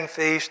the wedding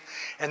feast.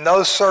 And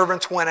those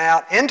servants went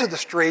out into the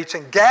streets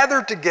and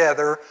gathered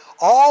together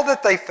all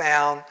that they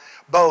found,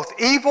 both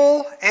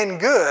evil and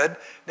good.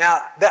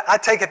 Now, I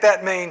take it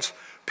that means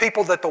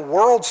people that the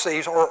world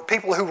sees, or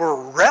people who were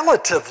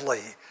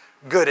relatively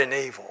good and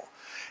evil.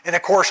 And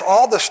of course,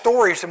 all the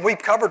stories, and we've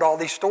covered all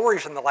these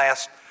stories in the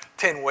last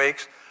 10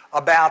 weeks,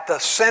 about the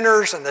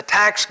sinners and the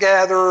tax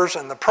gatherers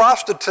and the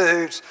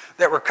prostitutes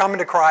that were coming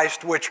to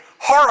Christ, which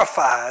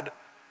horrified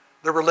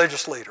the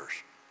religious leaders.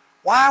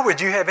 Why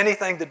would you have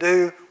anything to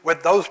do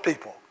with those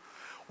people?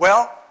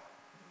 Well,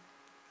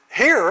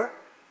 here,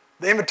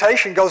 the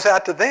invitation goes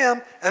out to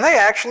them, and they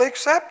actually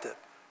accept it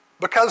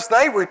because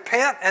they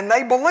repent and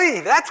they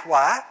believe. That's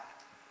why.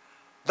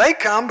 They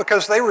come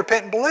because they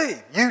repent and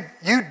believe.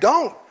 You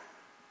don't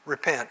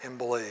repent and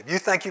believe. You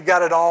think you've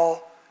got it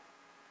all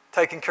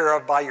taken care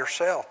of by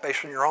yourself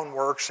based on your own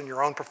works and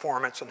your own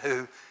performance and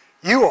who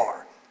you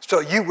are.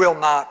 So you will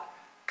not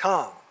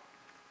come.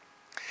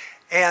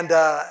 And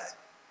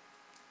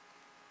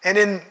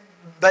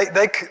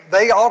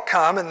they all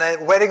come, and the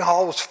wedding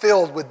hall was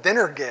filled with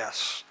dinner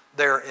guests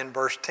there in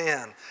verse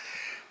 10.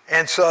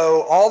 And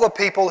so all the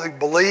people who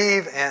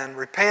believe and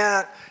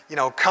repent,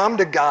 come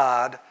to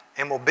God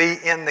and will be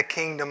in the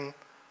kingdom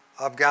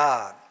of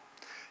God.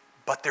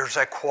 But there's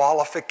a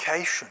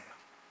qualification.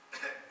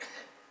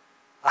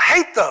 I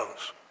hate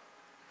those.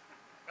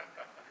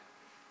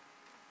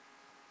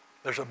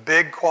 There's a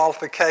big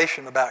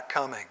qualification about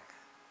coming.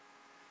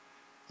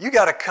 You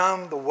got to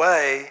come the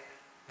way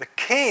the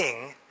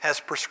king has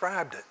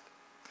prescribed it.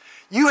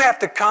 You have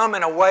to come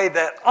in a way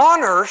that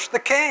honors the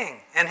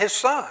king and his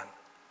son.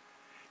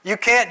 You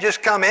can't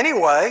just come any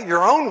way,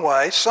 your own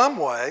way, some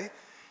way.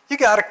 You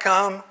got to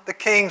come the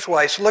king's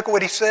way. So look at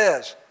what he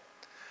says.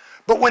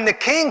 But when the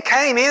king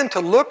came in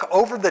to look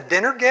over the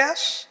dinner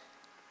guests,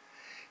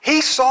 he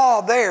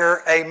saw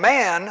there a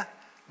man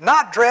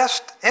not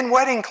dressed in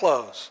wedding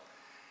clothes.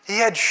 He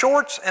had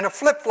shorts and a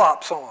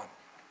flip-flops on.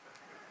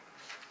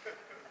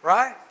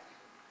 Right?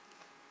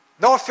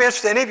 No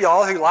offense to any of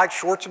y'all who like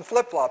shorts and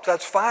flip-flops.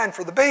 That's fine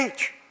for the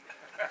beach.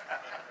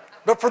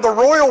 But for the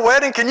royal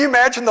wedding, can you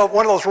imagine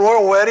one of those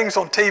royal weddings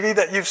on TV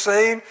that you've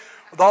seen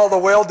with all the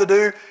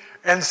well-to-do,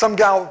 and some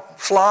guy,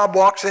 slob,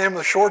 walks in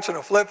with shorts and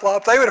a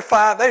flip-flop?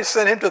 They'd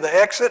send him to the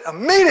exit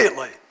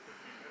immediately.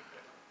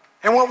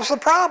 And what was the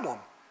problem?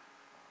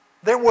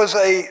 There was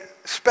a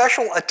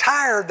special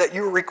attire that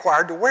you were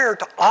required to wear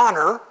to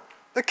honor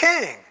the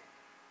king.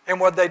 And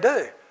what did they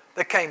do?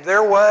 They came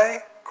their way,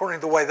 according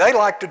to the way they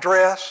liked to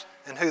dress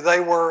and who they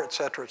were,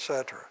 etc.,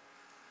 etc.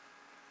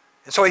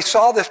 And so he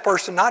saw this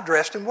person not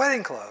dressed in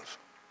wedding clothes.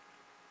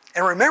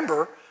 And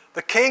remember,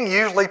 the king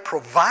usually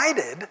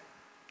provided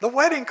the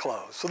wedding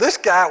clothes. So this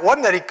guy, it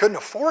wasn't that he couldn't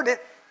afford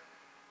it.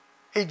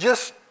 He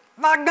just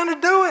not going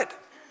to do it.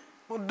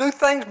 We'll do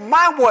things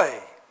my way.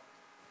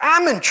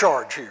 I'm in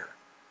charge here.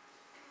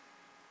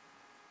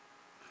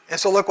 And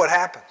so look what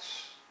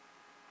happens.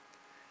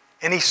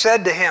 And he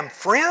said to him,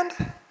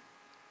 "Friend,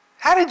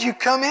 how did you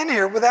come in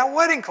here without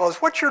wedding clothes?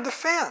 What's your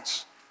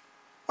defense?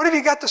 What have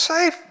you got to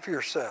say for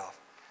yourself?"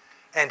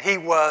 And he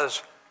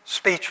was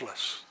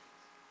speechless.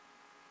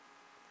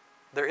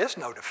 There is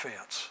no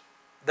defense.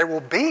 There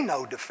will be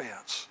no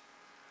defense.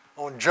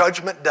 On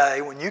Judgment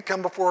Day, when you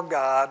come before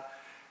God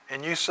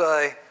and you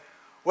say,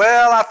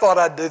 "Well, I thought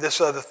I'd do this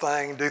other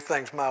thing and do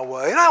things my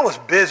way, and I was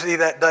busy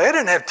that day. I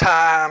didn't have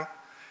time."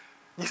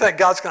 You think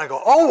God's going to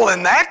go, "Oh, well,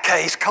 in that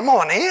case, come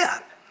on in."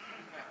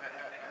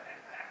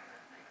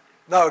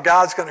 No,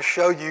 God's going to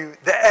show you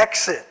the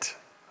exit,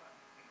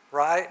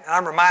 right? And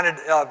I'm reminded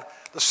of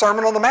the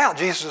Sermon on the Mount,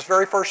 Jesus'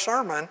 very first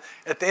sermon.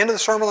 At the end of the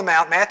Sermon on the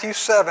Mount, Matthew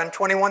 7,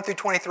 21 through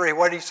 23,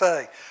 what did he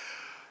say?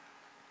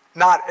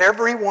 "Not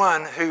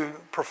everyone who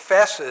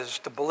professes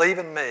to believe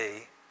in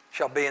me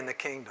shall be in the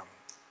kingdom.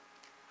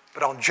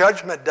 But on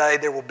Judgment Day,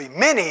 there will be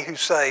many who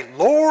say,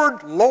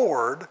 'Lord,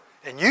 Lord,'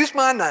 and use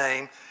my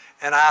name,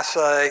 and I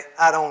say,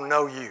 'I don't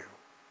know you.'"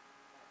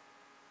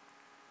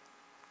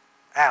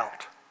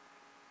 Out.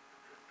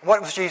 What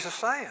was Jesus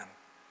saying?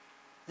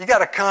 You got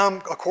to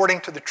come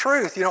according to the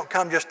truth. You don't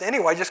come just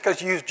anyway. Just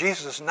because you use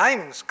Jesus' name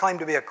and claim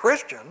to be a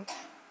Christian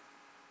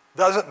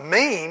doesn't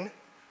mean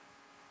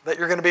that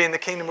you're going to be in the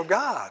kingdom of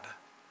God.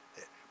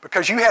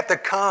 Because you have to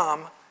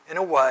come in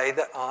a way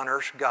that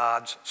honors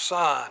God's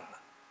Son.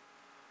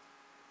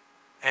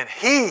 And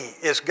He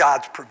is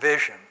God's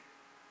provision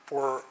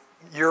for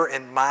your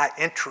and my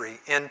entry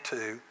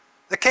into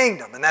the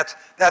kingdom. And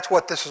that's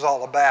what this is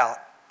all about.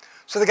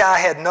 So the guy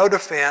had no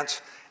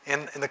defense.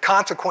 And the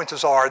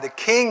consequences are, the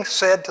king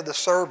said to the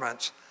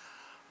servants,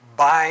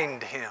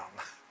 "Bind him.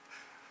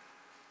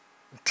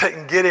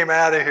 Get him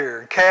out of here.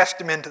 And cast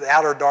him into the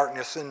outer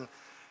darkness. And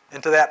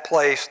into that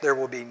place there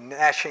will be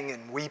gnashing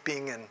and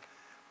weeping and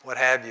what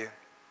have you."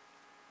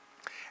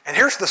 And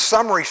here's the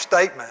summary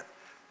statement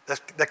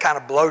that kind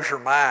of blows your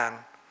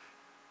mind.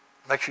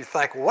 Makes you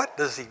think, what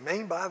does he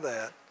mean by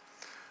that?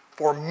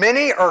 "For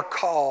many are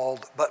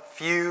called, but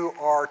few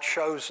are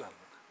chosen."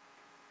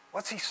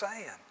 What's he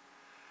saying?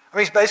 I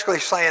mean, he's basically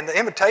saying the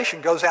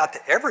invitation goes out to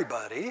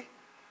everybody,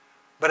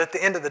 but at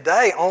the end of the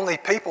day, only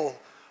people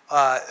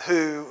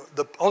who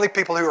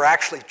are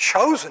actually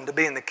chosen to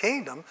be in the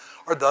kingdom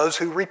are those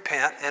who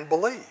repent and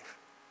believe.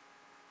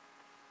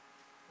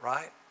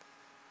 Right?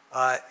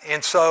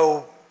 And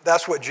so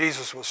that's what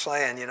Jesus was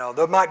saying.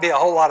 There might be a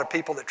whole lot of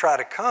people that try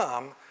to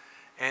come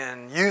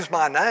and use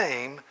my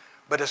name,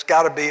 but it's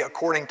got to be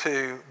according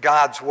to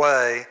God's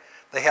way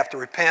They have to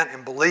repent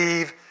and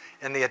believe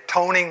in the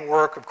atoning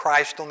work of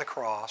Christ on the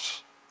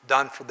cross,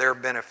 done for their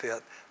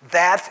benefit.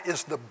 That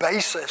is the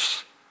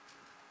basis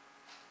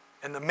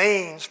and the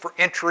means for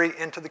entry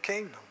into the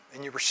kingdom.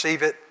 And you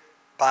receive it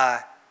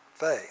by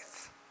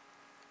faith.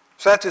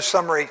 So that's his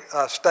summary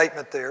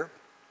statement there.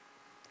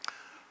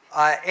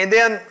 And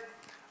then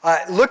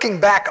looking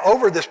back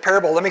over this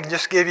parable, let me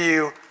just give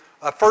you,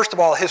 first of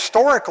all,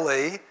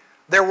 historically,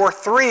 there were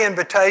three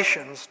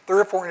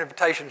or four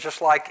invitations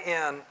just like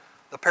in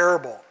the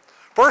parable.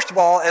 First of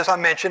all, as I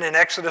mentioned in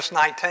Exodus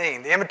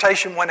 19, the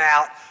invitation went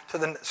out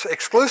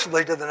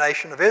exclusively to the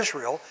nation of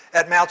Israel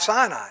at Mount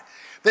Sinai.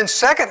 Then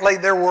secondly,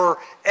 there were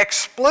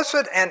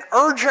explicit and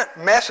urgent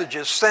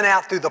messages sent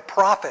out through the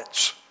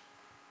prophets.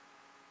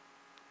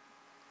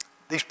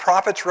 These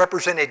prophets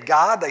represented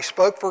God. They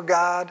spoke for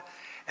God.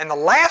 And the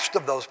last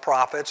of those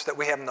prophets that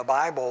we have in the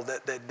Bible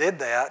that did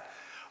that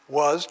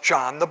was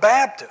John the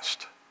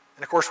Baptist.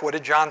 And of course, what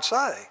did John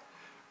say?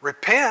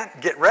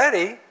 Repent, get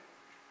ready,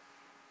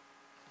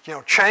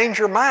 change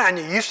your mind.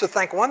 You used to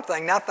think one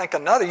thing, now think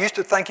another. You used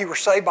to think you were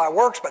saved by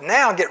works, but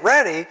now get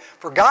ready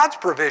for God's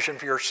provision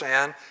for your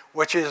sin,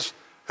 which is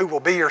who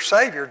will be your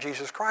Savior,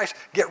 Jesus Christ.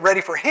 Get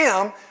ready for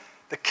Him.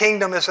 The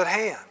kingdom is at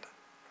hand.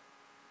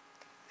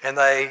 And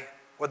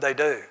what'd they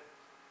do?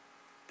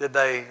 Did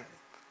they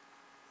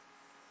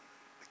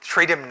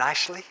treat Him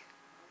nicely?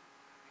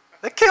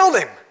 They killed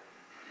Him.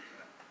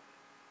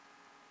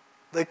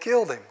 They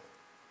killed Him.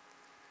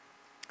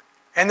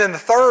 And then the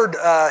third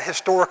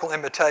historical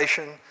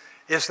invitation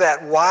is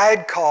that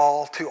wide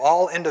call to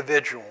all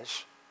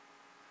individuals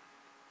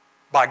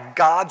by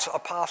God's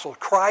apostles.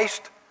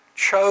 Christ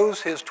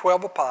chose His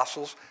 12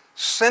 apostles,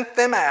 sent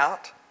them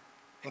out,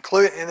 and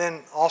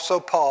then also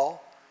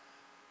Paul,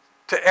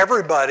 to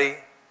everybody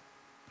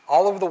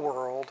all over the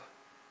world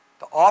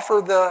to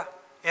offer the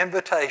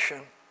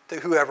invitation to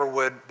whoever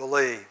would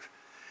believe.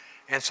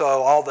 And so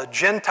all the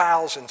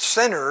Gentiles and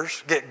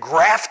sinners get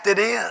grafted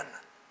in,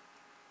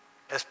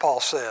 as Paul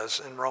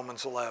says in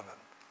Romans 11,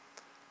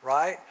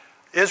 right?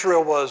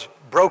 Israel was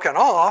broken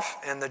off,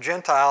 and the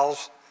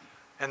Gentiles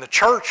and the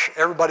church,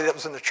 everybody that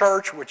was in the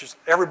church, which is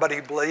everybody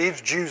who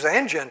believes, Jews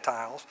and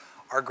Gentiles,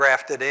 are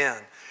grafted in.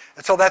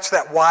 And so that's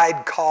that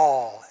wide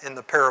call in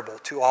the parable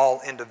to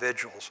all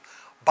individuals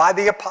by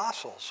the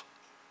apostles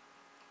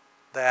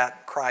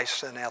that Christ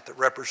sent out that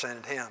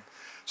represented Him.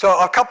 So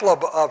a couple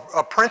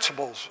of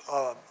principles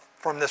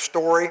from this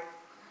story.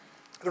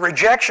 The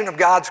rejection of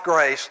God's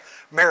grace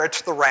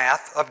merits the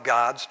wrath of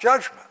God's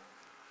judgment.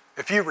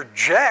 If you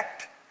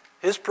reject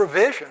His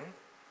provision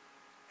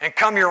and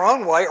come your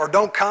own way or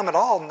don't come at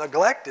all and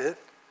neglect it,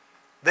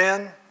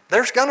 then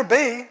there's going to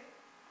be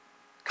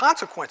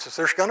consequences.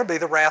 There's going to be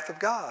the wrath of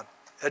God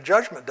at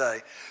Judgment Day.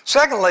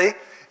 Secondly,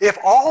 if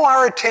all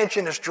our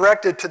attention is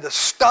directed to the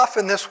stuff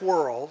in this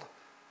world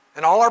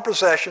and all our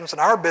possessions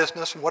and our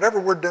business and whatever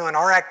we're doing,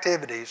 our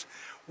activities,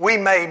 we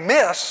may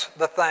miss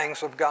the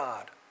things of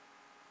God.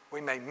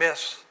 We may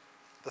miss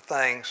the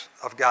things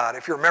of God.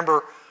 If you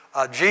remember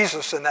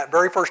Jesus in that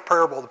very first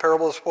parable, the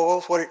parable of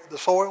the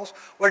soils,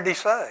 what did He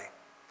say?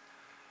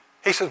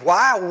 He said,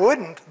 why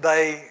wouldn't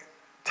they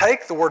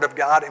take the Word of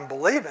God and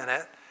believe in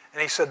it?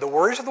 And He said, the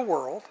worries of the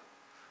world,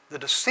 the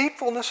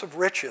deceitfulness of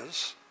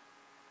riches,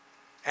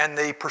 and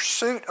the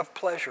pursuit of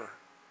pleasure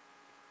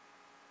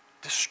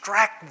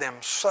distract them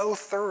so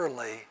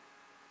thoroughly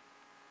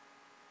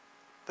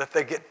that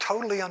they get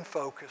totally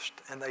unfocused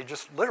and they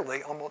just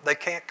literally they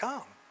can't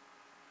come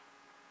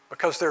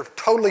because they're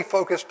totally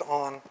focused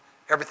on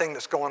everything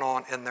that's going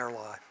on in their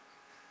life.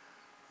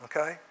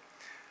 Okay?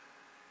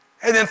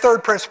 And then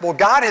third principle,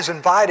 God has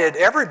invited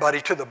everybody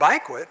to the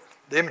banquet.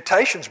 The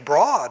invitation's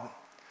broad,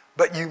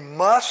 but you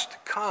must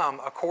come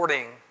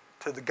according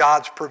to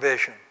God's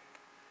provision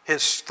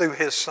through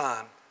His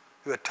Son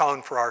who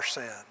atoned for our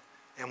sin.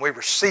 And we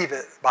receive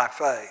it by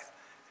faith.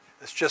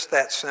 It's just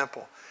that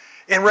simple.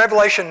 In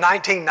Revelation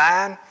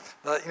 19:9,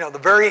 the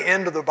very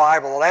end of the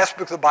Bible, the last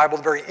book of the Bible,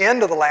 the very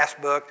end of the last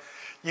book,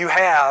 you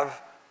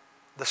have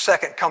the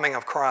second coming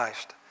of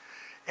Christ.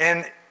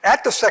 And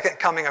at the second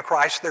coming of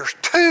Christ, there's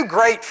two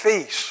great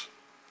feasts.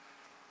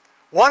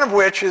 One of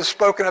which is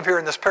spoken of here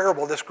in this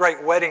parable, this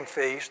great wedding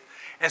feast.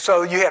 And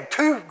so you have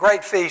two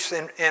great feasts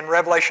in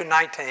Revelation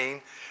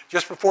 19.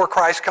 Just before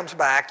Christ comes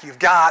back, you've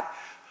got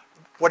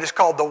what is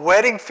called the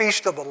wedding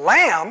feast of the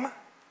Lamb,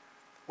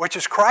 which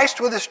is Christ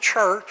with His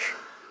church.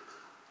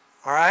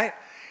 All right?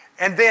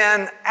 And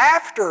then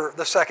after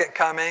the second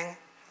coming,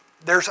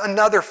 there's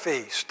another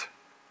feast.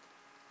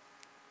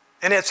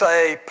 And it's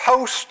a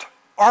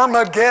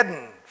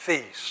post-Armageddon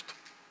feast.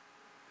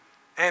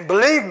 And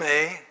believe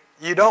me,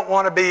 you don't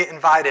want to be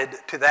invited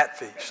to that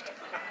feast.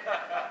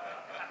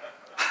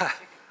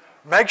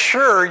 Make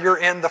sure you're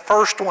in the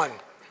first one.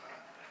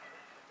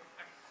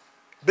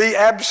 Be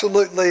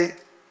absolutely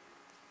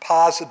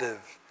positive.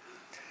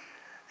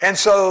 And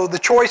so the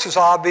choice is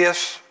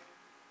obvious.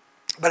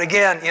 But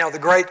again, the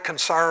great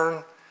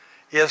concern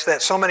is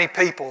that so many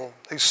people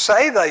who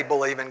say they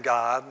believe in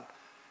God,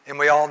 and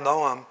we all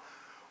know them,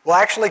 will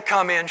actually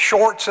come in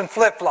shorts and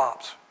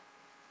flip-flops.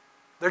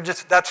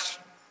 That's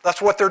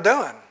that's what they're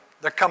doing.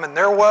 They're coming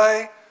their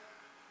way,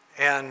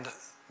 and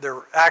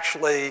they're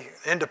actually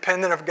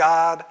independent of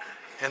God,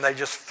 and they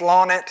just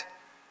flaunt it,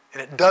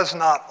 and it does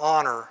not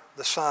honor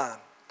the Son.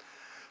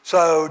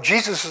 So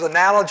Jesus'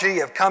 analogy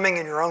of coming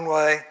in your own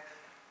way,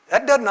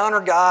 that doesn't honor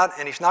God,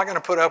 and he's not going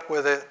to put up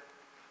with it.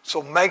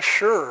 So make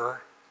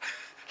sure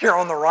you're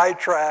on the right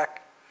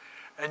track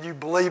and you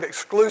believe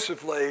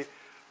exclusively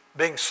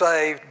being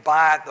saved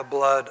by the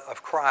blood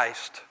of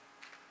Christ.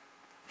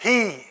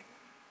 He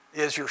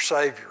is your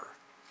Savior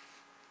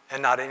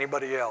and not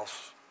anybody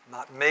else.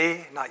 Not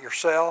me, not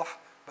yourself,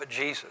 but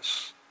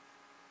Jesus.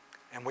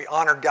 And we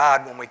honor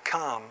God when we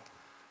come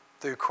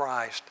through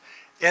Christ.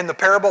 In the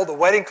parable, the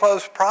wedding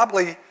clothes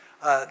probably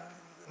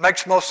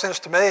makes most sense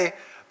to me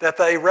that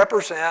they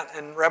represent,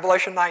 in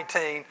Revelation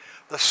 19,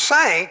 the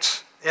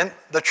saints in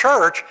the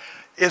church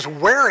is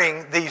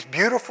wearing these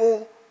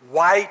beautiful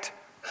white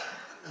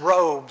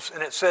robes,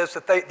 and it says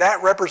that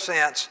that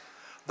represents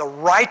the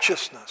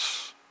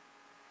righteousness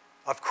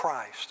of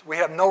Christ. We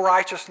have no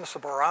righteousness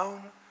of our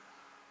own,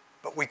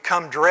 but we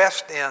come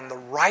dressed in the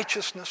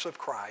righteousness of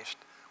Christ,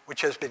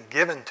 which has been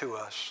given to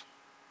us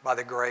by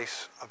the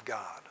grace of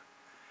God.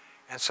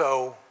 And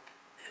so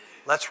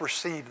let's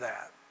receive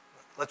that.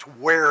 Let's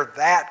wear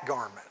that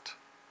garment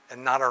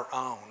and not our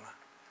own.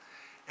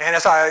 And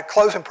as I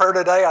close in prayer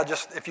today,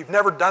 if you've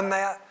never done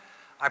that,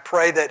 I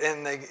pray that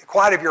in the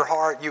quiet of your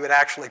heart you would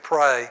actually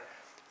pray,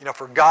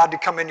 for God to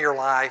come into your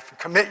life,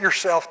 commit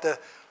yourself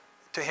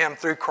to him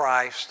through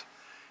Christ,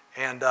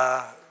 and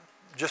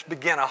just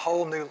begin a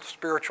whole new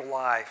spiritual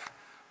life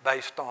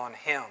based on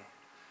him.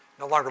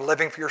 No longer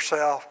living for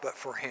yourself, but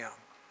for him.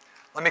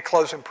 Let me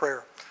close in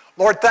prayer.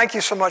 Lord, thank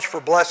you so much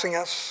for blessing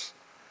us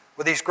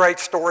with these great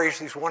stories,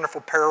 these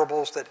wonderful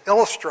parables that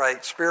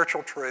illustrate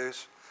spiritual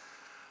truths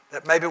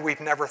that maybe we've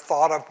never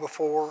thought of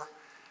before,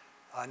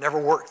 never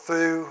worked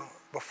through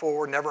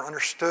before, never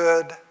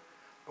understood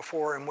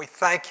before. And we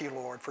thank you,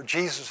 Lord, for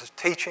Jesus'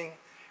 teaching,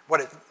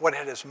 what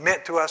it has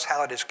meant to us,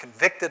 how it has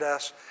convicted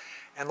us.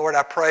 And Lord,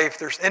 I pray if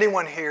there's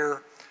anyone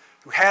here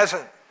who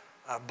hasn't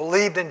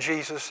believed in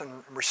Jesus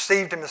and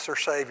received him as their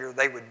Savior,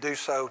 they would do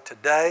so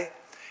today.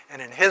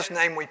 And in his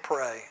name we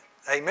pray.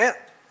 Amen. Amen.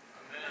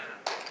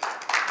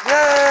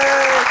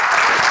 Yay!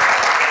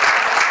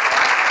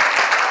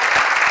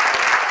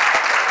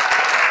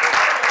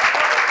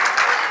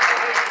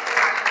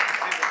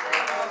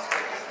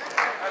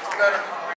 That's better.